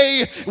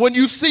Monday, when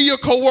you see your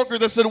coworkers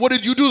that said, what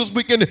did you do this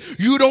weekend?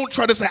 You don't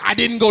try to say, I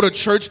didn't go to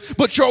church,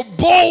 but you're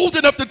bold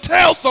enough to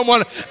tell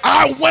someone,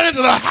 I went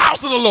into the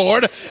house of the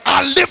Lord,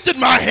 I lifted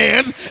my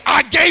hands,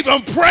 I gave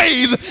him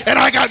praise, and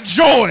I got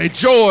joy,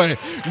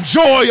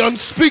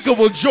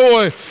 unspeakable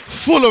joy,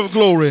 full of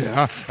glory.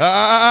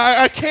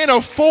 I can't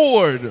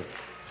afford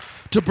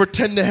to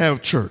pretend to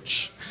have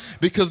church,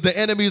 because the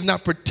enemy is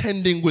not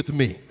pretending with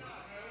me.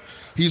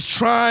 He's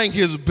trying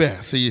his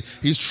best.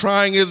 He's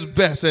trying his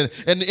best.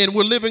 And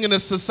we're living in a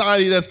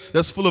society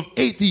that's full of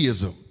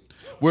atheism,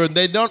 where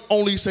they not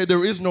only say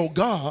there is no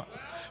God,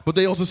 but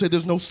they also say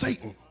there's no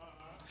Satan.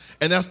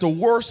 And that's the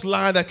worst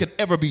lie that could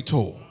ever be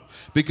told,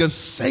 because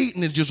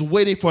Satan is just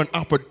waiting for an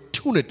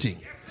opportunity.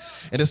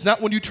 And it's not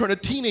when you turn a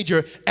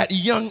teenager. At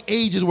young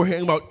ages, we're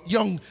hearing about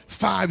young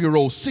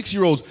 5-year-olds,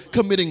 6-year-olds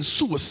committing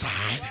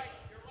suicide.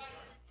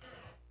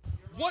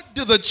 What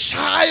does a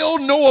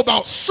child know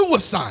about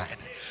suicide?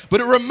 But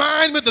it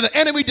reminds me that the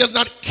enemy does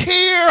not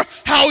care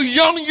how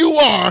young you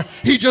are.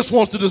 He just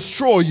wants to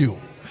destroy you.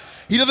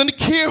 He doesn't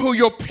care who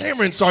your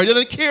parents are. He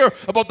doesn't care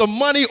about the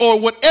money or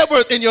whatever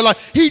is in your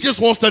life. He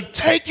just wants to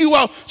take you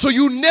out so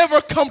you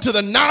never come to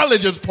the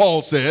knowledge, as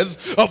Paul says,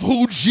 of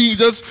who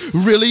Jesus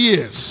really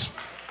is.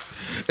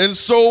 And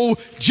so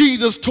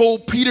Jesus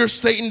told Peter,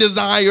 Satan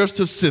desires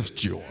to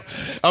sift you.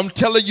 I'm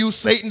telling you,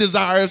 Satan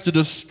desires to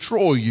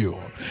destroy you.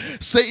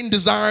 Satan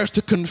desires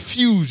to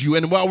confuse you.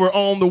 And while we're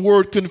on the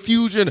word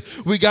confusion,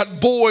 we got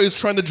boys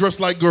trying to dress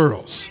like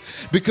girls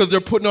because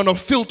they're putting on a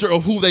filter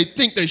of who they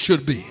think they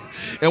should be.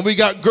 And we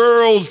got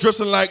girls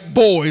dressing like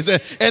boys,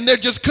 and they're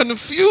just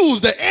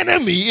confused. The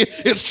enemy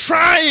is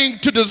trying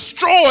to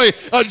destroy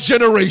a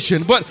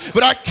generation. But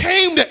I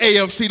came to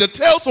AFC to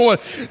tell someone,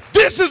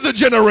 this is the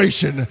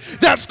generation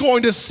that's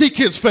going to seek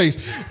his face.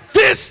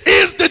 This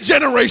is the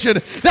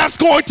generation that's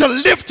going to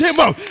lift him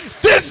up.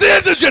 This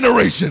is the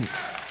generation.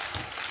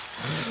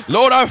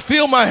 Lord, I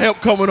feel my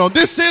help coming on.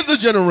 This is the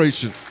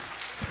generation.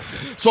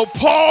 So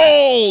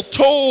Paul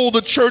told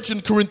the church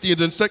in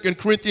Corinthians, in 2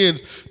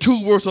 Corinthians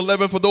 2, verse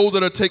 11, for those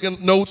that are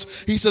taking notes,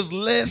 he says,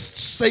 lest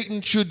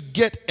Satan should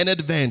get an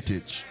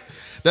advantage.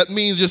 That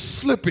means just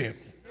slip in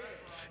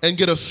and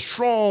get a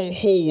strong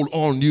hold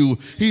on you.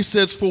 He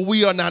says, for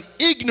we are not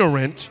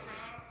ignorant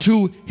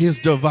to his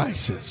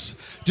devices.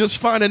 Just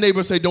find a neighbor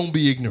and say, don't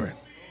be ignorant.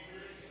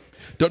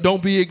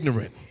 Don't be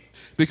ignorant,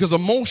 because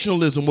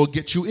emotionalism will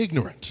get you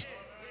ignorant.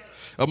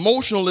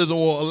 Emotionalism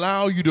will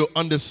allow you to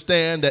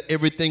understand that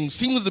everything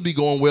seems to be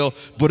going well,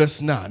 but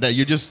it's not. That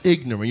you're just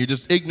ignorant. You're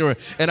just ignorant.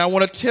 And I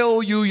want to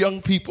tell you,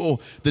 young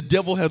people, the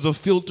devil has a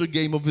filter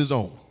game of his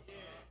own.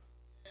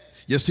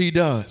 Yes, he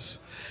does.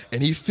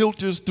 And he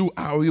filters through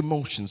our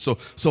emotions.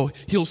 So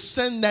he'll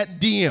send that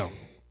DM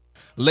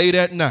late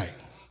at night.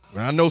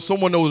 I know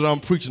someone knows what I'm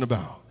preaching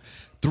about.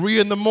 3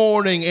 a.m,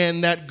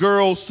 and that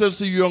girl says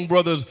to you, young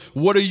brothers,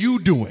 what are you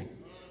doing?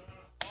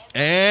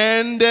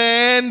 And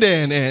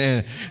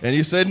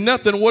he said,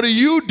 nothing. What are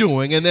you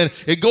doing? And then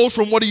it goes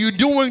from what are you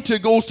doing to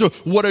it goes to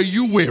what are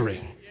you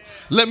wearing?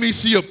 Let me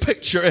see a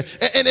picture.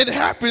 And it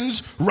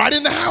happens right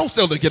in the house,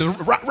 Elder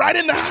Giddens, right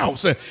in the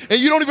house. And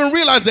you don't even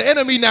realize the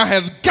enemy now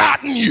has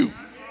gotten you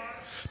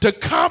to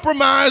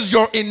compromise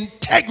your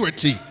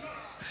integrity.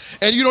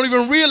 And you don't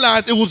even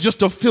realize it was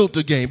just a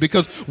filter game,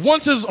 because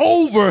once it's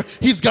over,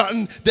 he's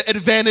gotten the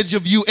advantage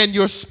of you and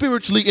you're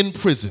spiritually in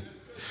prison.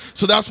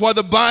 So that's why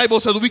the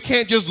Bible says we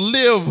can't just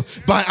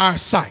live by our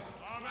sight.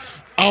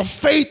 Our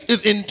faith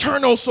is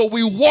internal, so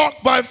we walk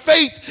by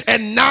faith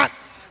and not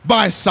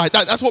by sight.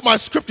 That's what my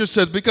scripture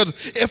says, because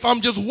if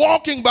I'm just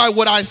walking by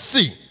what I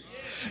see,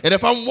 and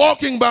if I'm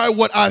walking by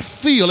what I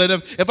feel, and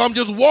if I'm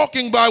just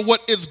walking by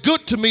what is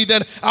good to me,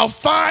 then I'll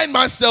find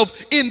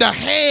myself in the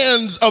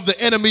hands of the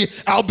enemy.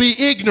 I'll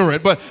be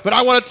ignorant. But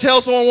I want to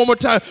tell someone one more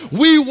time,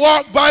 we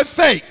walk by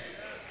faith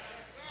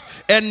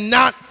and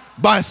not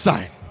by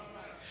sight.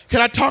 Can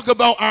I talk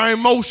about our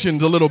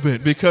emotions a little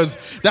bit? Because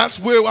that's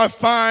where I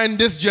find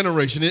this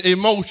generation,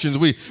 emotions.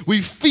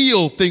 We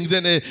feel things,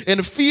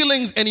 and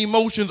feelings and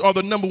emotions are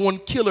the number one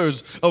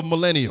killers of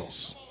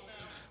millennials.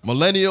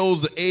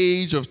 Millennials, the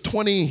age of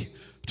 20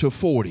 to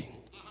 40.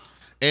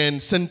 And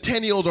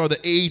centennials are the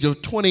age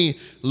of 20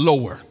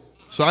 lower.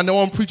 So I know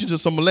I'm preaching to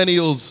some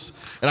millennials,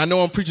 and I know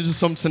I'm preaching to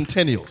some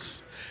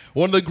centennials.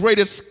 One of the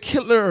greatest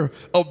killer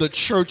of the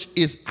church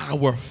is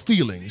our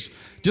feelings.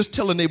 Just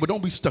tell a neighbor,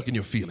 don't be stuck in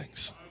your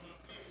feelings.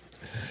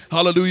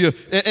 Hallelujah.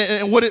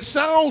 And what it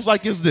sounds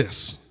like is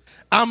this: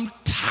 I'm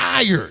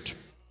tired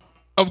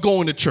of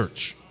going to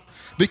church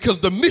because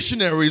the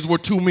missionaries were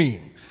too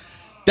mean.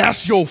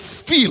 That's your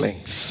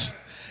feelings.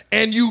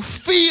 and you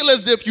feel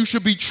as if you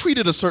should be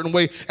treated a certain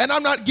way. And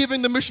I'm not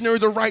giving the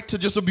missionaries a right to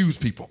just abuse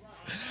people.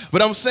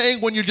 But I'm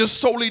saying when you're just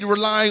solely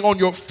relying on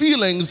your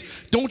feelings,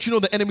 don't you know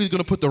the enemy is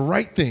going to put the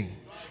right thing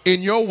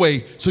in your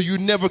way so you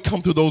never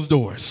come through those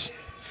doors.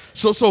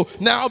 So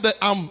now that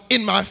I'm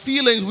in my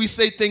feelings, we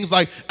say things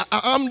like,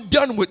 I'm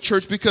done with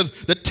church because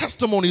the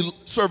testimony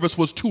service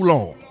was too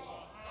long.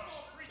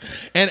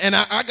 And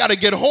I got to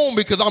get home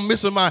because I'm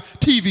missing my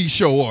TV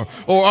show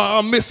or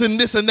I'm missing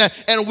this and that.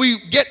 And we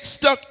get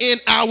stuck in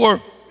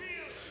our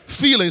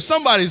feelings.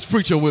 Somebody's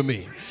preaching with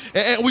me.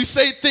 And we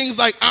say things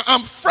like,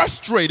 I'm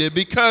frustrated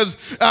because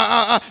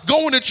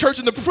going to church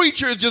and the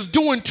preacher is just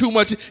doing too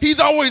much. He's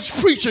always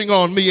preaching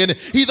on me and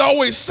he's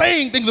always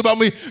saying things about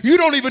me. You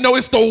don't even know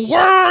it's the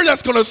word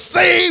that's going to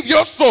save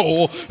your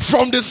soul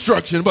from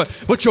destruction.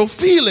 But your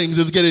feelings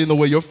is getting in the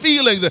way. Your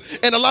feelings.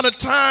 And a lot of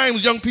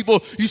times, young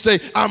people, you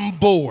say, I'm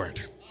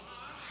bored.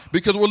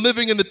 Because we're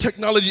living in the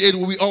technology age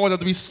where we always have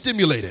to be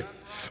stimulated.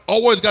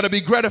 Always got to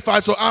be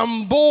gratified. So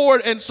I'm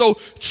bored. And so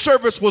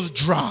service was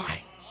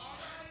dry.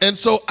 And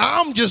so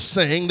I'm just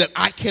saying that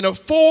I can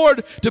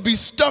afford to be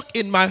stuck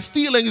in my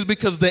feelings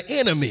because the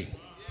enemy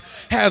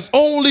has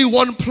only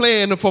one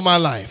plan for my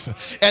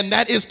life, and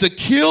that is to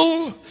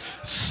kill,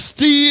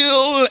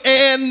 steal,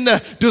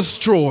 and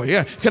destroy.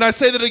 Yeah. Can I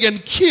say that again?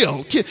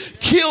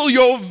 Kill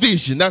your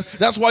vision.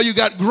 That's why you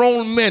got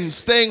grown men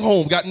staying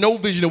home, got no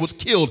vision, it was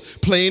killed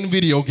playing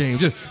video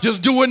games,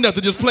 just doing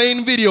nothing, just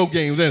playing video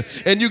games.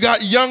 And you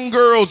got young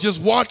girls just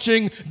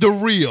watching the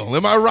reel.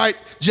 Am I right,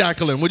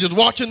 Jacqueline? We're just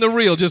watching the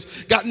reel,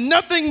 just got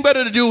nothing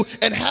better to do,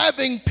 and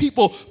having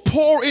people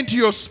pour into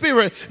your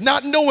spirit,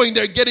 not knowing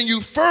they're getting you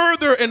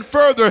further and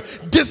further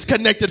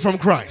disconnected from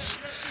Christ.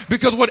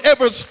 Because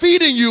whatever's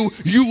feeding you,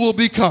 you will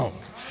become.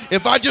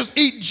 If I just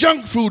eat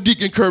junk food,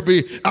 Deacon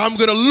Kirby, I'm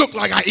going to look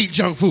like I eat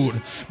junk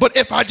food. But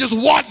if I just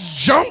watch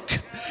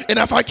junk, and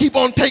if I keep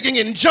on taking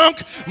in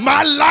junk,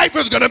 my life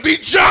is going to be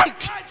junk.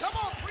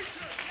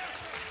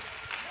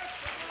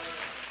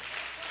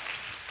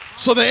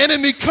 So the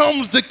enemy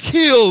comes to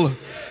kill,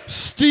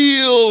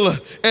 steal,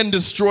 and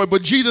destroy.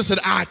 But Jesus said,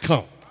 I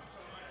come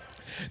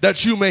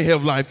that you may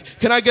have life.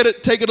 Can I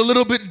take it a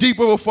little bit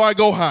deeper before I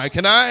go high?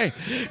 Can I?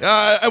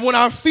 When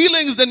our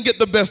feelings then get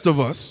the best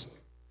of us,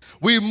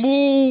 we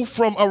move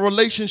from a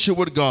relationship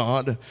with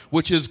God,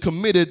 which is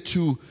committed,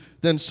 to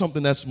then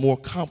something that's more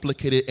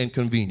complicated and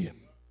convenient.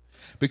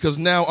 Because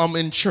now I'm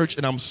in church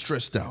and I'm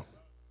stressed out.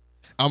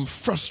 I'm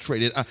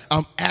frustrated.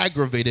 I'm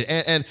aggravated.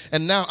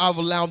 And now I've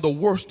allowed the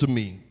worst of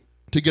me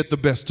to get the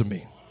best of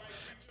me.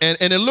 And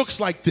it looks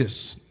like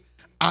this.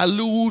 I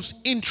lose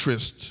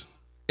interest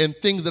in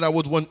things that I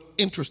was once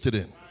interested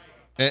in.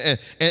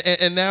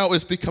 And now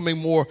it's becoming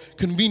more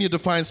convenient to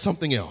find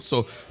something else.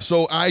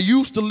 So I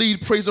used to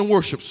lead praise and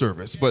worship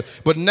service, but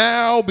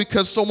now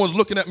because someone's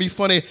looking at me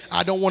funny,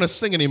 I don't want to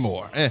sing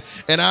anymore.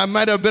 And I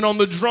might have been on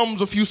the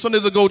drums a few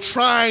Sundays ago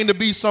trying to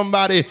be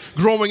somebody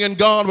growing in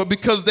God, but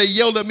because they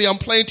yelled at me I'm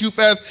playing too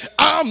fast,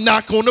 I'm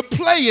not going to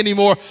play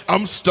anymore.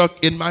 I'm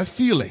stuck in my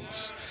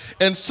feelings.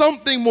 And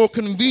something more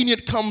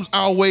convenient comes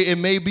our way. It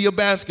may be a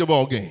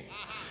basketball game.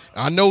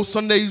 I know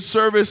Sunday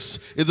service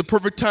is a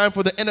perfect time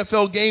for the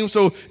NFL game,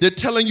 so they're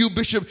telling you,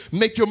 Bishop,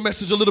 make your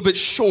message a little bit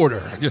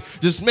shorter.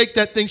 Just make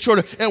that thing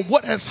shorter. And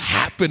what has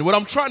happened, what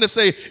I'm trying to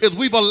say is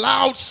we've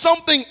allowed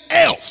something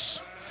else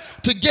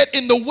to get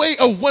in the way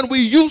of when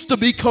we used to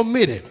be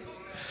committed.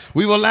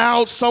 We've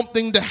allowed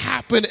something to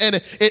happen, and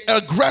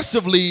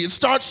it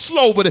starts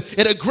slow, but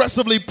it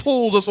aggressively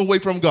pulls us away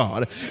from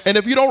God. And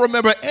if you don't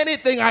remember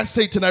anything I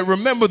say tonight,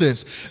 remember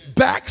this.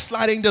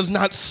 Backsliding does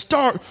not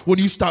start when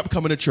you stop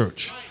coming to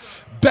church.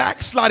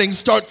 Backsliding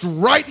starts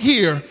right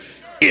here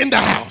in the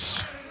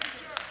house.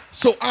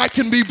 So I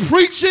can be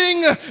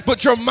preaching,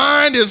 but your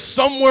mind is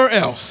somewhere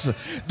else.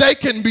 They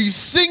can be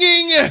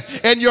singing,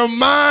 and your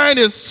mind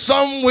is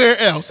somewhere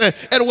else.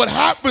 And what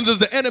happens is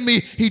the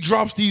enemy, he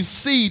drops these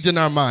seeds in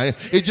our mind.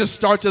 It just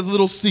starts as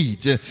little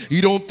seeds.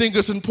 You don't think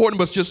it's important,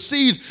 but it's just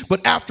seeds.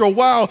 But after a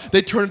while,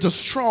 they turn into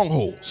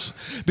strongholds.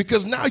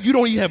 Because now you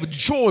don't even have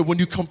joy when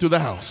you come through the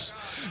house.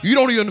 You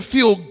don't even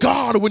feel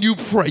God when you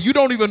pray. You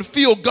don't even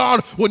feel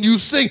God when you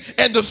sing.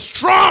 And the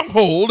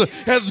stronghold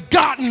has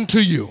gotten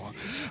to you.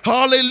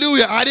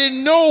 Hallelujah. I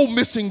didn't know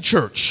missing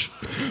church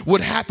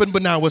would happen,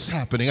 but now it's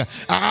happening.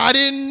 I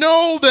didn't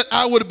know that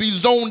I would be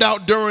zoned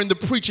out during the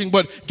preaching,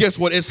 but guess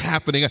what? It's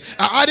happening.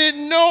 I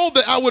didn't know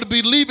that I would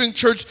be leaving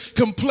church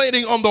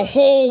complaining on the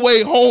whole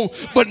way home,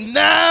 but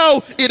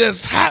now it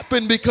has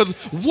happened because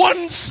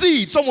one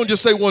seed, someone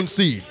just say one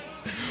seed.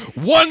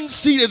 One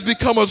seed has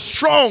become a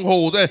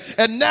stronghold,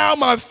 and now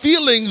my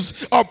feelings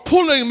are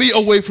pulling me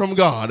away from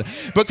God.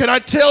 But can I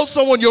tell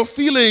someone, your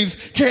feelings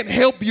can't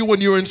help you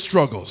when you're in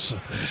struggles.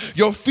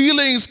 Your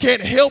feelings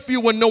can't help you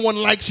when no one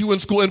likes you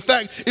in school. In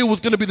fact, it was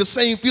going to be the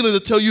same feeling to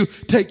tell you,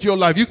 take your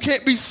life. You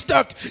can't be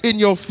stuck in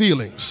your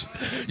feelings.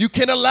 You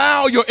can't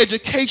allow your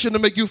education to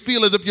make you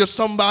feel as if you're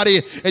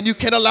somebody, and you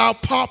can't allow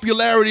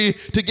popularity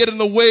to get in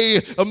the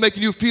way of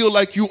making you feel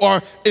like you are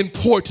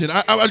important.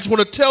 I just want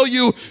to tell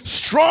you,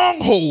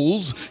 strongholds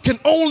strongholds can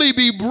only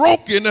be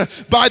broken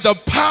by the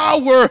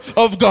power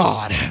of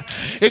God.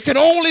 It can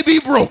only be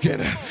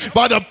broken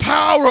by the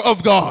power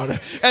of God.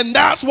 And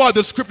that's why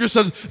the scripture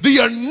says the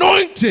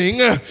anointing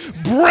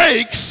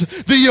breaks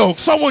the yoke.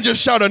 Someone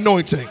just shout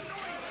anointing.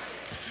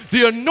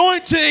 The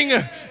anointing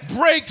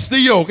breaks the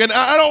yoke. And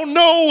I don't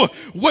know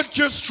what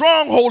your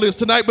stronghold is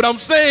tonight, but I'm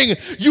saying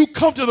you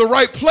come to the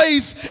right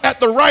place at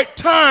the right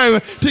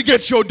time to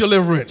get your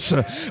deliverance.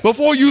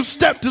 Before you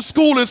step to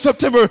school in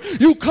September,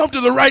 you come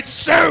to the right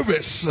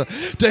service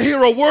to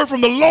hear a word from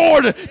the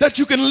Lord that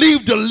you can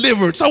leave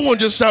delivered. Someone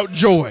just shout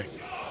joy.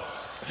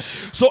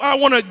 So I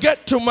want to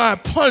get to my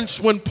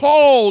punch when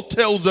Paul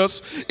tells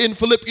us in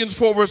Philippians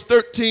 4 verse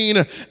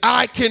 13,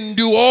 I can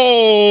do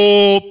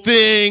all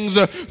things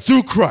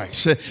through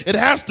Christ. It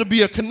has to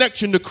be a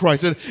connection to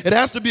Christ. It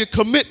has to be a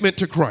commitment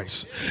to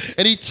Christ.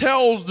 And he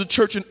tells the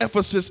church in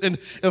Ephesus in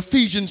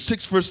Ephesians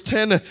 6 verse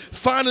 10,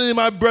 finally,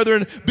 my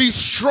brethren, be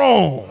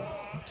strong.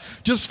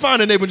 Just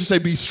find a neighbor and just say,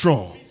 be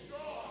strong.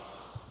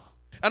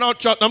 And I'm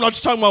not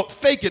just talking about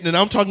fake it, and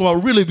I'm talking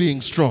about really being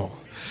strong.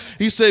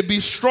 He said, be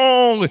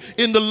strong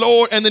in the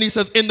Lord. And then he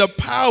says, in the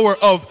power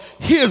of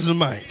his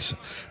might.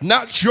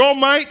 Not your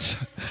might,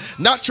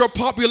 not your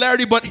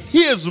popularity, but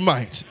his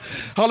might.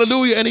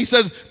 Hallelujah. And he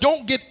says,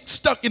 don't get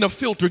stuck in a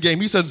filter game.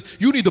 He says,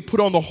 you need to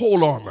put on the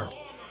whole armor.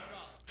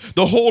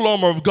 The whole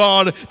armor of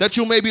God, that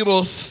you may be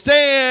able to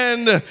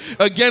stand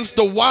against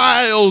the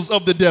wiles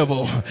of the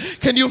devil.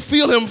 Can you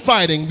feel him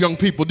fighting, young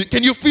people?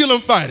 Can you feel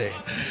him fighting?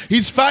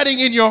 He's fighting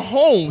in your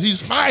homes.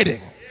 He's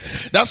fighting.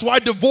 That's why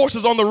divorce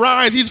is on the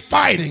rise. He's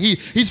fighting.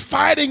 He's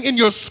fighting in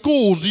your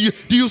schools. Do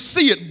you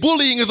see it?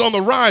 Bullying is on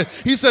the rise.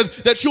 He says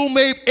that you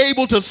may be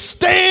able to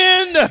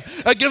stand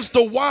against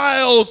the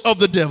wiles of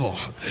the devil.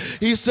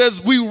 He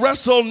says we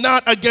wrestle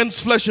not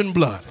against flesh and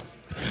blood,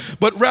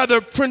 but rather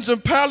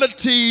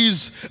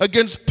principalities,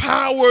 against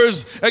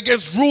powers,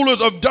 against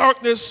rulers of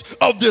darkness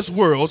of this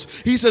world.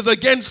 He says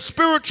against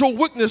spiritual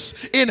wickedness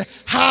in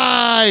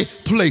high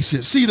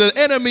places. See, the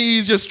enemy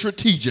is just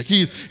strategic.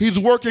 He's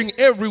working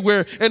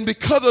everywhere. And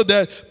because of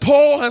that,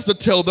 Paul has to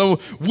tell them,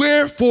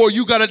 wherefore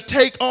you got to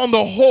take on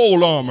the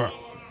whole armor.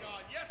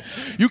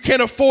 You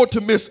can't afford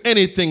to miss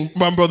anything,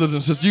 my brothers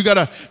and sisters. You got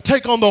to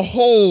take on the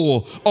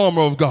whole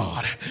armor of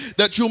God,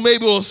 that you may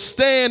be able to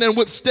stand and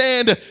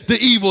withstand the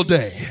evil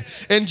day.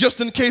 And just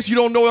in case you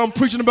don't know what I'm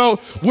preaching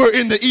about, we're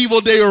in the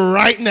evil day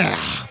right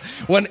now.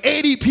 When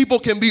 80 people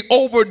can be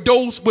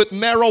overdosed with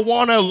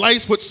marijuana,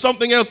 laced with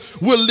something else,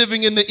 we're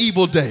living in the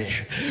evil day.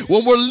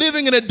 When we're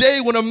living in a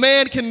day when a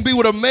man can be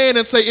with a man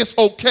and say it's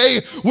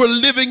okay, we're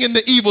living in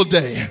the evil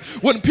day.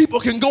 When people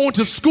can go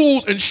into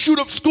schools and shoot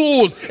up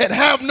schools and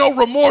have no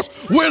remorse,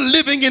 we're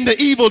living in the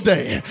evil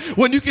day.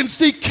 When you can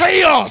see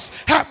chaos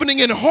happening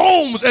in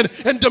homes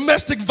and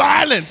domestic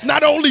violence,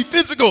 not only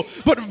physical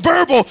but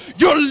verbal,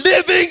 you're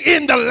living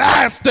in the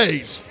last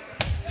days.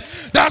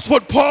 That's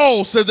what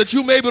Paul says, that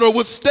you may be able to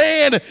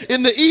withstand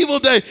in the evil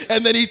day.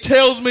 And then he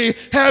tells me,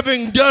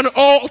 having done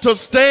all to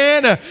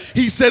stand,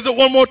 he says it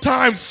one more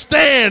time,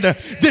 stand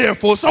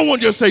therefore. Someone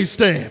just say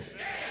stand.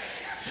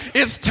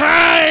 It's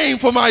time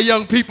for my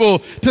young people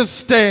to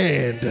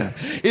stand.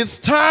 It's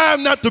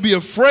time not to be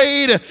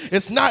afraid.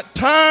 It's not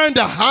time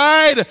to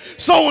hide.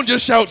 Someone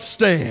just shout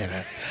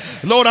stand.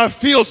 Lord, I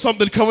feel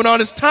something coming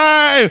on. It's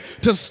time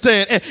to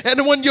stand.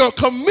 And when you're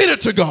committed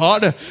to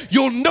God,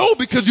 you'll know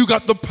because you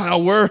got the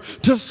power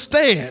to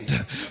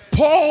stand.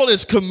 Paul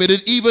is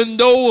committed. Even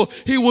though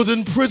he was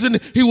in prison,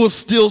 he was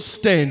still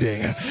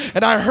standing.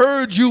 And I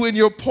heard you in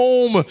your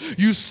poem,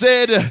 you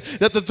said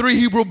that the 3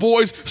 Hebrew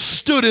boys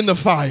stood in the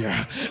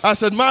fire. I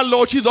said, my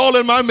Lord, she's all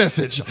in my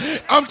message.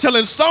 I'm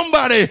telling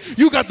somebody,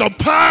 you got the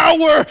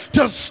power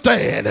to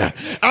stand.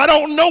 I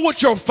don't know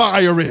what your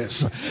fire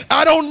is.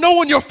 I don't know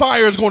when your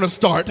fire is going to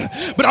start,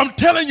 but I'm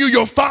telling you,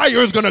 your fire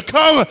is going to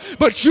come,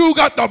 but you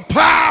got the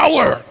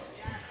power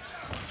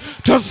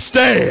to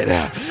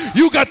stand.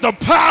 You got the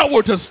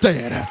power to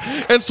stand.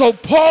 And so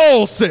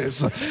Paul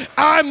says,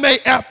 I may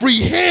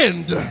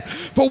apprehend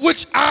for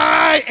which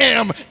I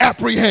am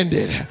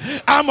apprehended.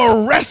 I'm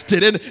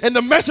arrested. And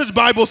the Message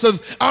Bible says,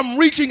 I'm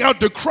reaching out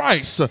to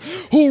Christ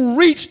who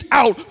reached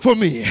out for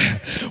me.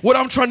 What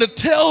I'm trying to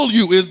tell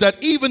you is that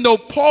even though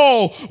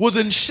Paul was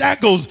in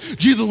shackles,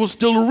 Jesus was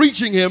still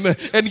reaching him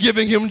and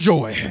giving him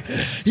joy.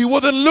 He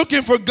wasn't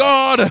looking for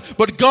God,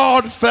 but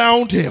God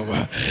found him.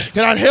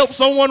 Can I help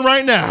someone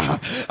right now?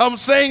 I'm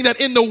saying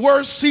that in the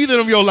worst season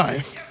of your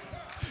life,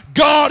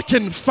 God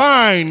can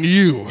find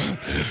you.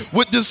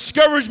 With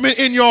discouragement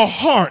in your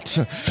heart,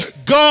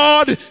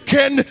 God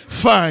can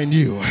find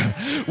you.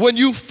 When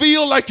you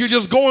feel like you're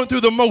just going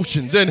through the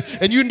motions and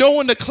you know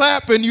when to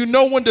clap and you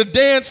know when to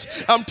dance,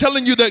 I'm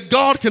telling you that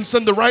God can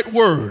send the right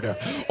word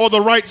or the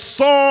right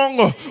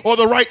song or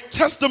the right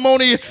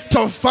testimony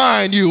to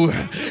find you.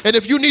 And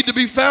if you need to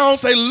be found,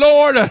 say,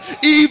 Lord,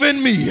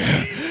 even me.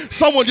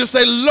 Someone just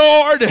say,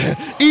 Lord,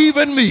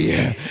 even me.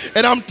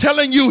 And I'm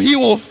telling you, he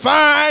will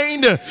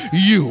find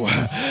you.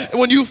 And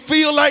when you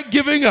feel like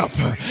giving up,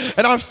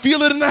 and I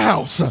feel it in the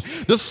house,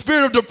 the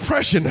spirit of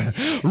depression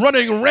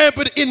running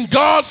rampant in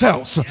God's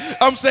house,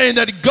 I'm saying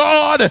that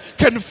God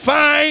can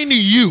find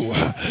you.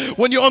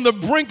 When you're on the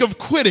brink of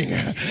quitting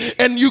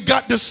and you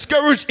got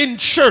discouraged in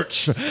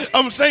church,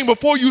 I'm saying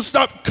before you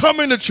stop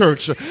coming to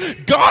church,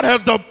 God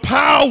has the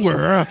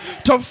power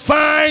to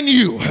find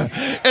you.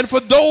 And for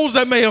those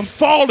that may have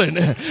fallen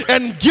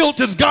and guilt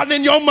has gotten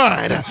in your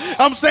mind,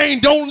 I'm saying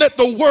don't let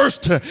the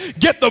worst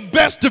get the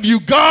best of you.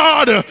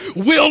 God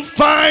will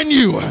find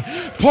you.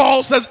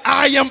 Paul says,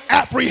 I am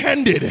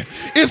apprehended.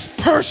 It's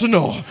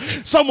personal.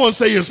 Someone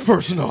say it's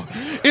personal.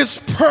 It's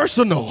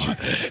personal.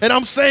 And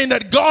I'm saying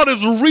that God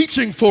is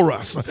reaching for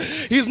us.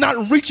 He's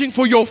not reaching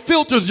for your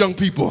filters, young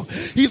people.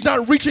 He's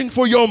not reaching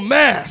for your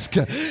mask.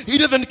 He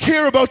doesn't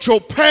care about your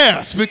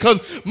past, because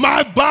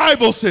my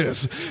Bible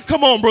says,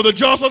 come on, Brother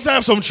Jones, let's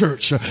have some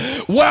church.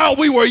 While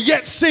we were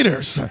yet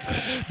sinners,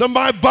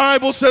 my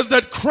Bible says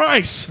that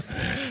Christ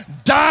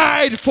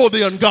died for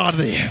the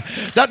ungodly.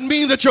 That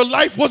means that your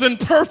life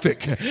wasn't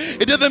perfect.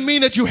 It doesn't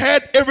mean that you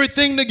had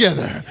everything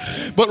together,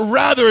 but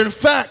rather, in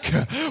fact,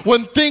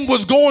 when things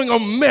was going a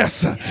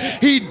mess,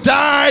 he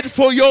died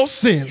for your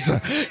sins.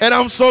 And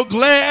I'm so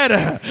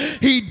glad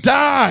he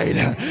died.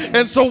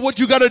 And so what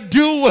you got to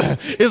do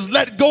is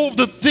let go of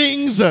the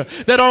things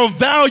that are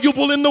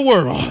valuable in the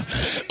world.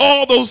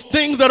 All those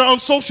things that are on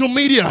social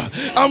media,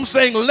 I'm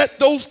saying let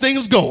those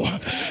things go.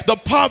 The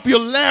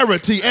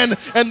popularity and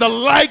the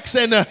likes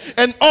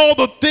and all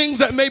the things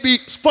that may be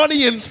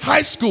funny in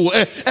high school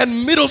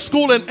and middle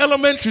school and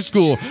elementary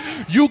school,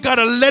 you got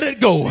to let it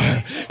go.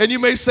 And you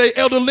may say,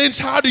 Elder Lynch,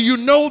 how do you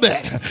know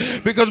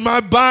that? Because my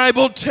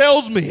Bible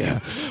tells me.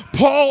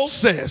 Paul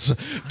says,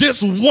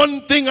 this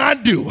one thing I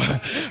do,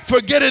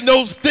 forgetting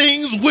those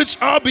things which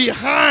are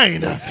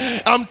behind.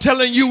 I'm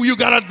telling you, you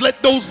got to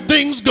let those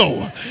things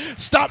go.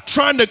 Stop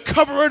trying to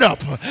cover it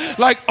up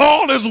like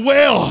all is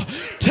well.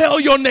 Tell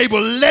your neighbor,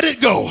 let it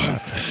go.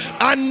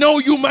 I know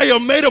you may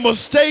have made a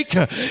mistake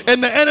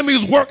and the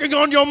enemy's working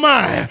on your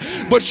mind,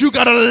 but you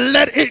got to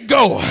let it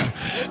go.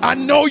 I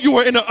know you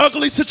were in an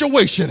ugly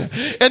situation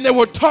and they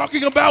were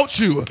talking about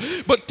you,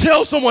 but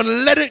tell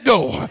someone, let it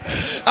go.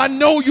 I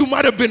know you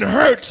might have been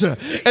hurt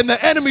and the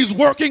enemy's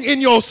working in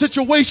your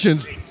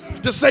situations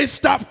to say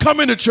stop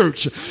coming to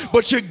church,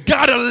 but you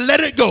gotta let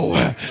it go.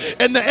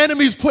 And the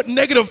enemy's put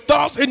negative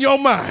thoughts in your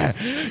mind.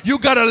 You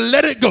gotta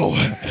let it go,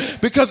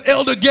 because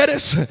Elder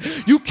Geddes,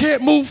 you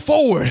can't move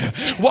forward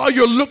while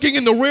you're looking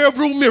in the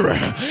rearview mirror.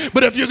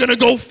 But if you're gonna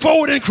go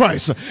forward in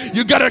Christ,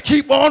 you gotta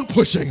keep on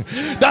pushing.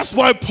 That's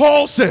why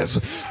Paul says,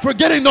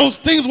 forgetting those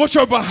things which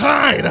are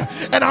behind,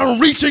 and I'm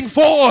reaching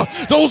for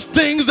those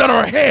things that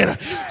are ahead.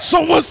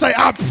 Someone say,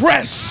 I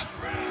press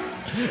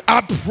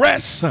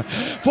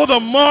for the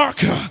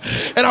mark.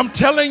 And I'm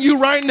telling you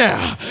right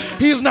now,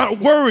 he's not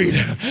worried.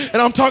 And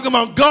I'm talking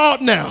about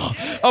God now,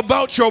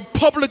 about your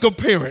public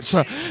appearance,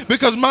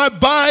 because my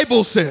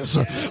Bible says,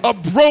 a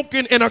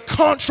broken and a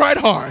contrite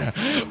heart,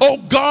 oh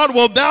God,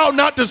 will thou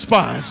not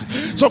despise.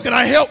 So can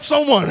I help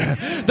someone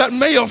that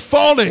may have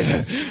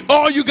fallen?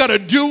 All you got to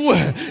do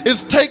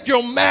is take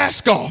your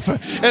mask off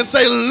and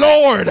say,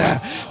 Lord,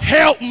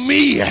 help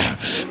me.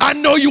 I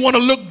know you want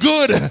to look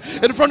good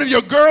in front of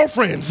your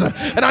girlfriends,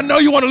 and I know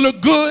you want to look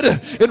good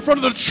in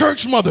front of the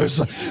church mothers,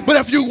 but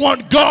if you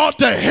want God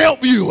to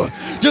help you,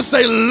 just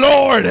say,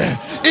 Lord,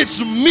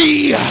 it's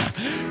me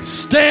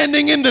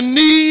standing in the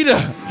need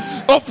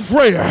of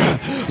prayer.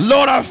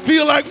 Lord, I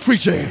feel like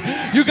preaching.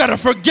 You got to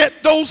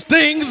forget those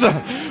things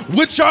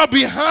which are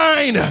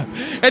behind,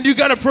 and you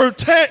got to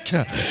protect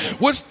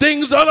which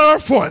things are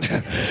in front.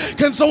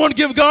 Can someone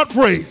give God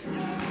praise?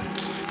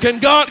 Can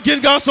God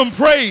give God some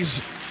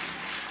praise?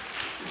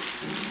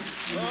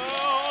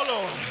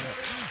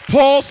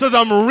 Paul says,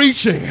 I'm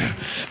reaching.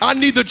 I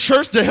need the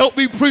church to help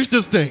me preach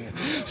this thing.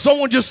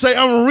 Someone just say,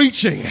 I'm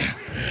reaching.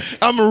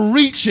 I'm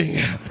reaching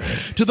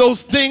to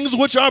those things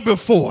which are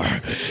before.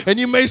 And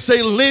you may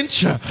say,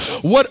 Lynch,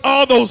 what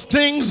are those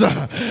things?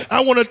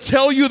 I want to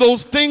tell you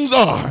those things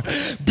are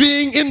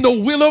being in the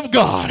will of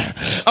God.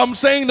 I'm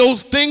saying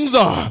those things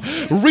are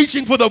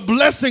reaching for the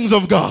blessings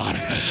of God.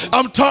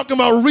 I'm talking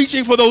about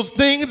reaching for those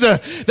things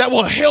that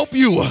will help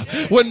you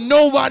when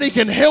nobody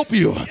can help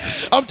you.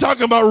 I'm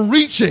talking about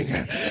reaching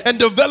and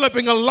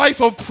developing a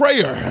life of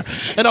prayer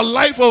and a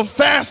life of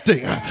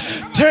fasting,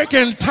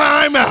 taking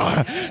time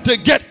out to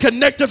get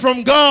connected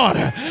from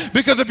God.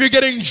 Because if you're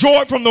getting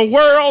joy from the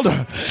world,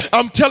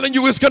 I'm telling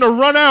you it's going to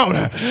run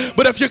out.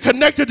 But if you're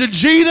connected to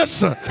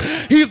Jesus,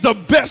 he's the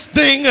best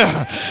thing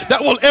that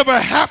will ever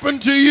happen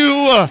to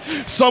you.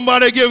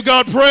 Somebody give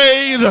God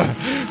praise.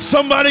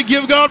 Somebody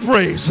give God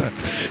praise.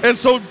 And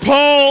so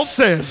Paul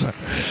says,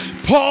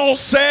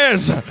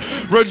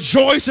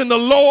 rejoice in the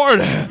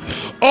Lord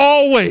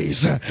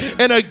always.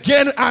 And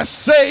again, I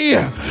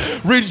say,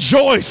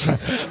 rejoice.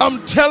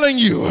 I'm telling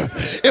you,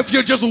 if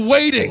you're just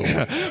waiting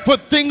for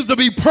things to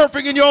be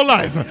perfect in your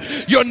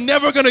life, you're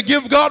never going to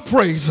give God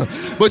praise.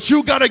 But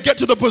you got to get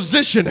to the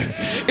position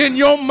in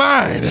your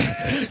mind.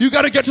 You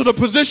got to get to the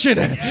position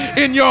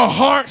in your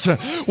heart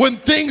when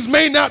things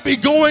may not be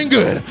going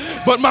good.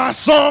 But my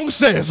song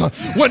says,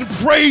 when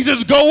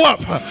praises go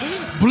up,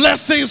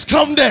 blessings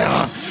come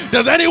down.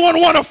 Does anyone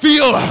want to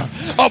feel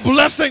a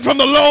blessing from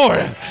the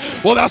Lord?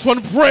 Well, that's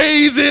when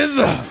praises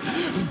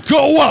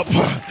go up.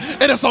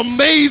 And it's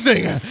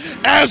amazing.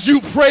 As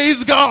you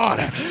praise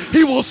God,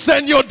 he will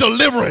send your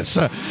deliverance.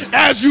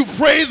 As you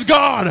praise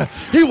God,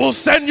 he will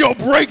send your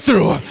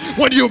breakthrough.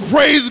 When you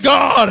praise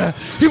God,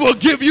 he will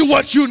give you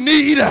what you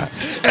need.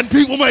 And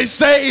people may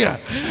say,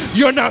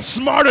 you're not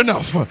smart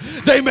enough.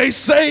 They may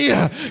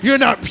say, you're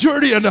not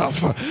purity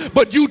enough.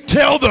 But you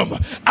tell them,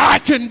 I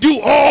can do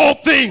all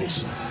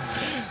things.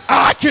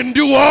 I can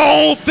do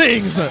all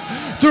things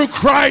through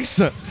Christ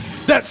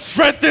that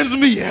strengthens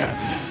me.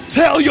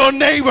 Tell your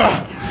neighbor,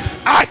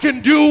 I can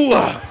do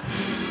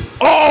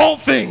all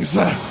things.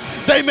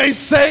 They may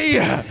say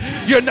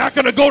you're not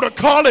going to go to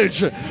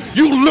college.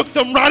 You look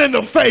them right in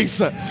the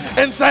face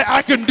and say,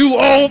 I can do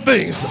all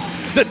things.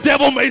 The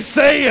devil may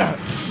say,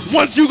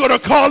 once you go to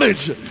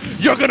college,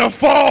 you're going to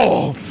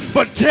fall.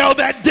 But tell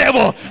that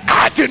devil,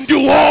 I can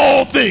do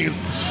all things.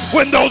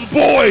 When those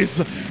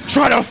boys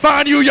try to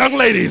find you, young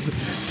ladies,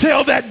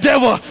 tell that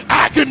devil,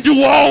 I can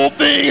do all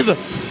things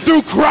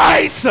through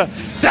Christ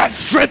that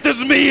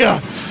strengthens me.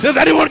 Does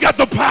anyone got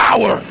the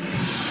power?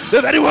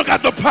 Does anyone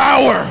got the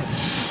power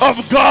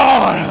of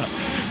God?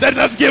 Then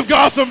let's give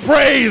God some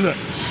praise.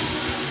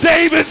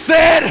 David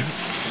said,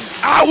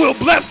 I will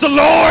bless the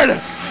Lord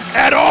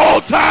at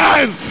all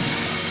times.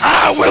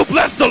 I will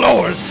bless the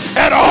Lord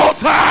at all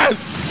times,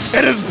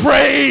 and his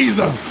praise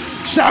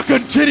shall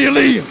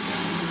continually.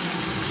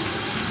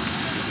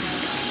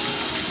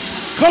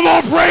 Come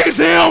on, praise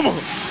him.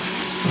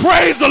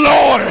 Praise the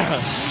Lord.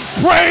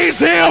 Praise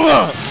him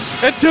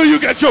until you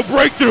get your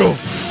breakthrough.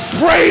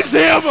 Praise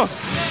him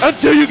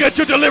until you get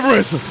your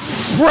deliverance.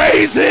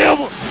 Praise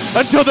him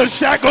until the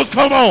shackles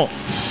come on.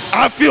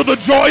 I feel the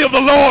joy of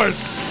the Lord.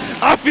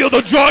 I feel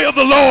the joy of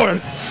the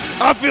Lord.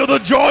 I feel the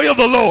joy of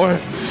the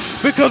Lord,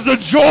 because the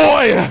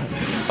joy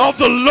of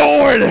the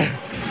Lord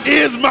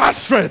is my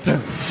strength.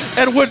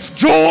 And with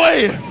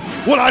joy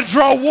will I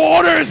draw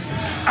waters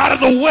out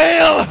of the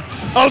well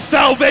of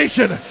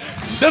salvation.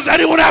 Does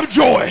anyone have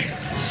joy?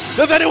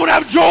 Does anyone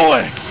have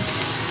joy?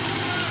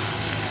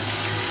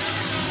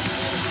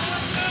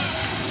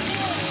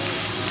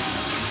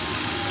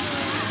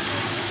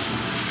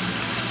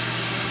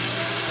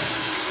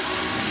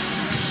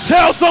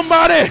 Tell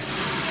somebody,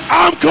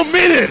 I'm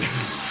committed.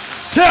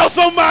 Tell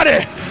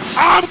somebody,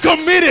 I'm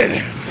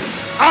committed.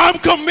 I'm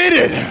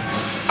committed.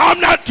 I'm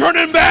not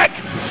turning back.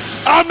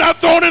 I'm not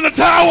throwing in the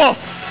towel.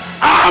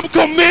 I'm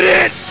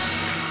committed.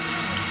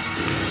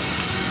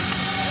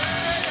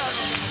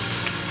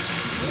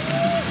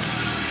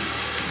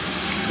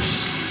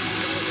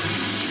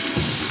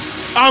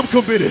 I'm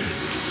committed.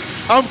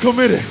 I'm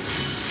committed.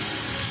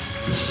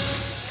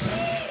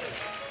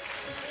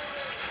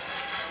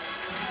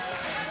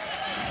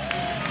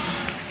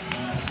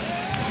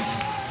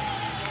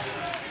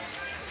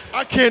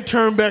 I can't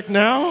turn back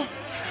now.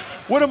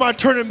 What am I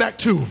turning back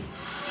to?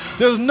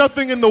 There's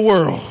nothing in the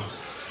world.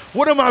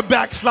 What am I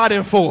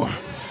backsliding for?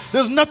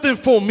 There's nothing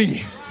for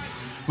me.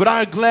 But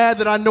I'm glad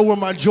that I know where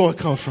my joy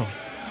comes from.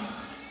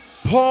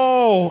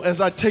 Paul,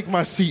 as I take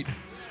my seat,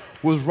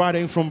 was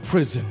writing from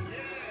prison.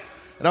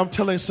 And I'm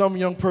telling some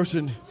young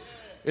person,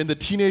 in the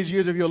teenage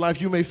years of your life,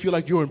 you may feel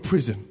like you're in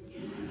prison.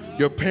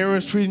 Your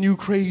parents treating you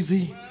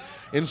crazy.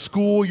 In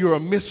school, you're a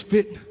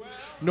misfit.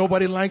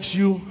 Nobody likes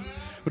you.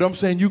 But I'm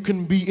saying you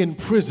can be in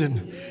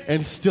prison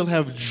and still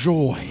have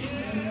joy.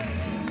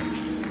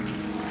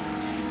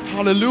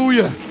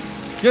 Hallelujah.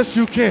 Yes,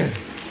 you can.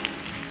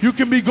 You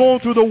can be going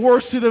through the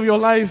worst season of your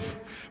life,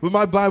 but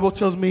my Bible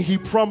tells me he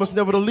promised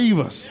never to leave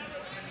us,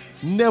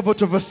 never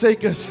to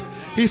forsake us.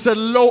 He said,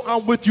 lo,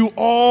 I'm with you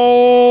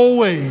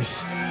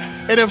always.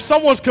 And if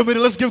someone's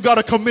committed, let's give God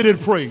a committed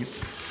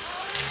praise.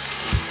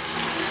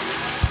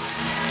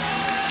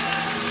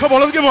 Come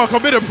on, let's give him a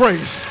committed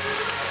praise.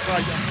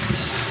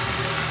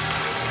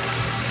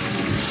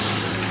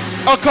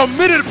 A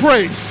committed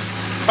praise.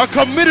 A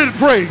committed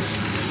praise.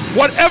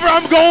 Whatever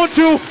I'm going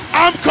to,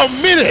 I'm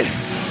committed.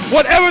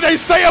 Whatever they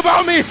say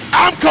about me,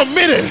 I'm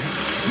committed.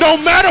 No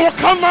matter what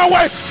comes my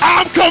way,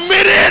 I'm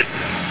committed.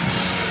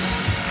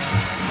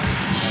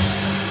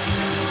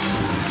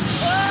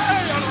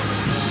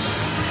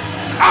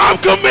 I'm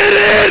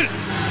committed.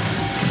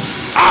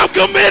 I'm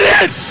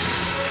committed.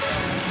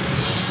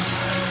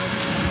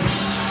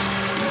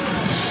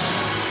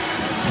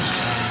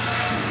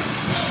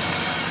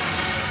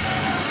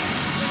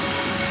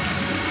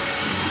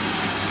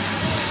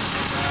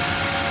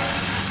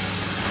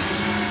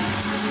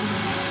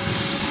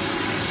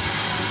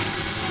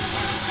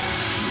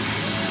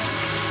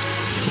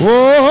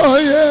 Oh,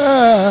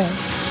 yeah.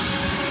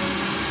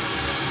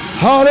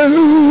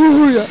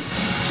 Hallelujah.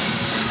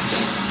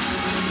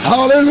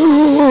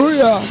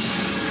 Hallelujah.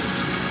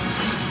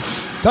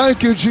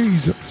 Thank you,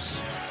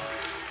 Jesus.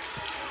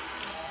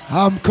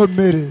 I'm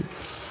committed.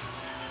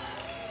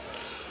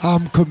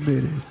 I'm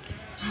committed.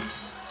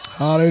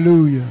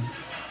 Hallelujah.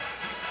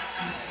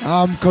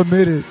 I'm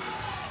committed.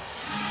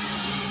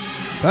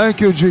 Thank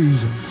you,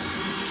 Jesus.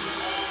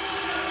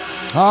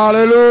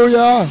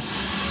 Hallelujah.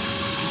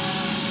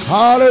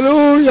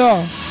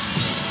 Hallelujah.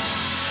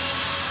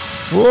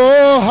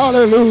 Oh,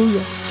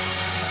 hallelujah.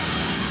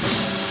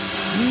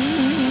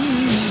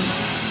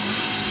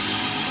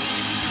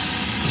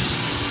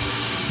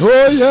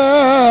 Oh,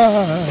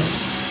 yeah.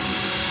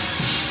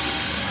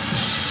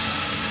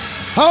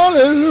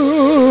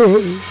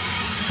 Hallelujah.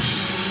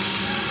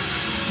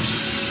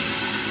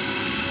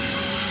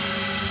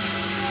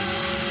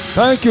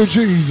 Thank you,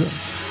 Jesus.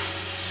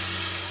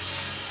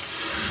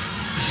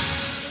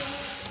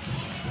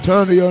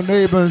 Turn to your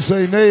neighbor and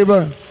say,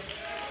 neighbor,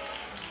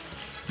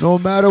 no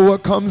matter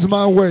what comes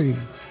my way,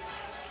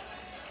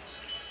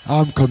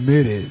 I'm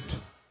committed.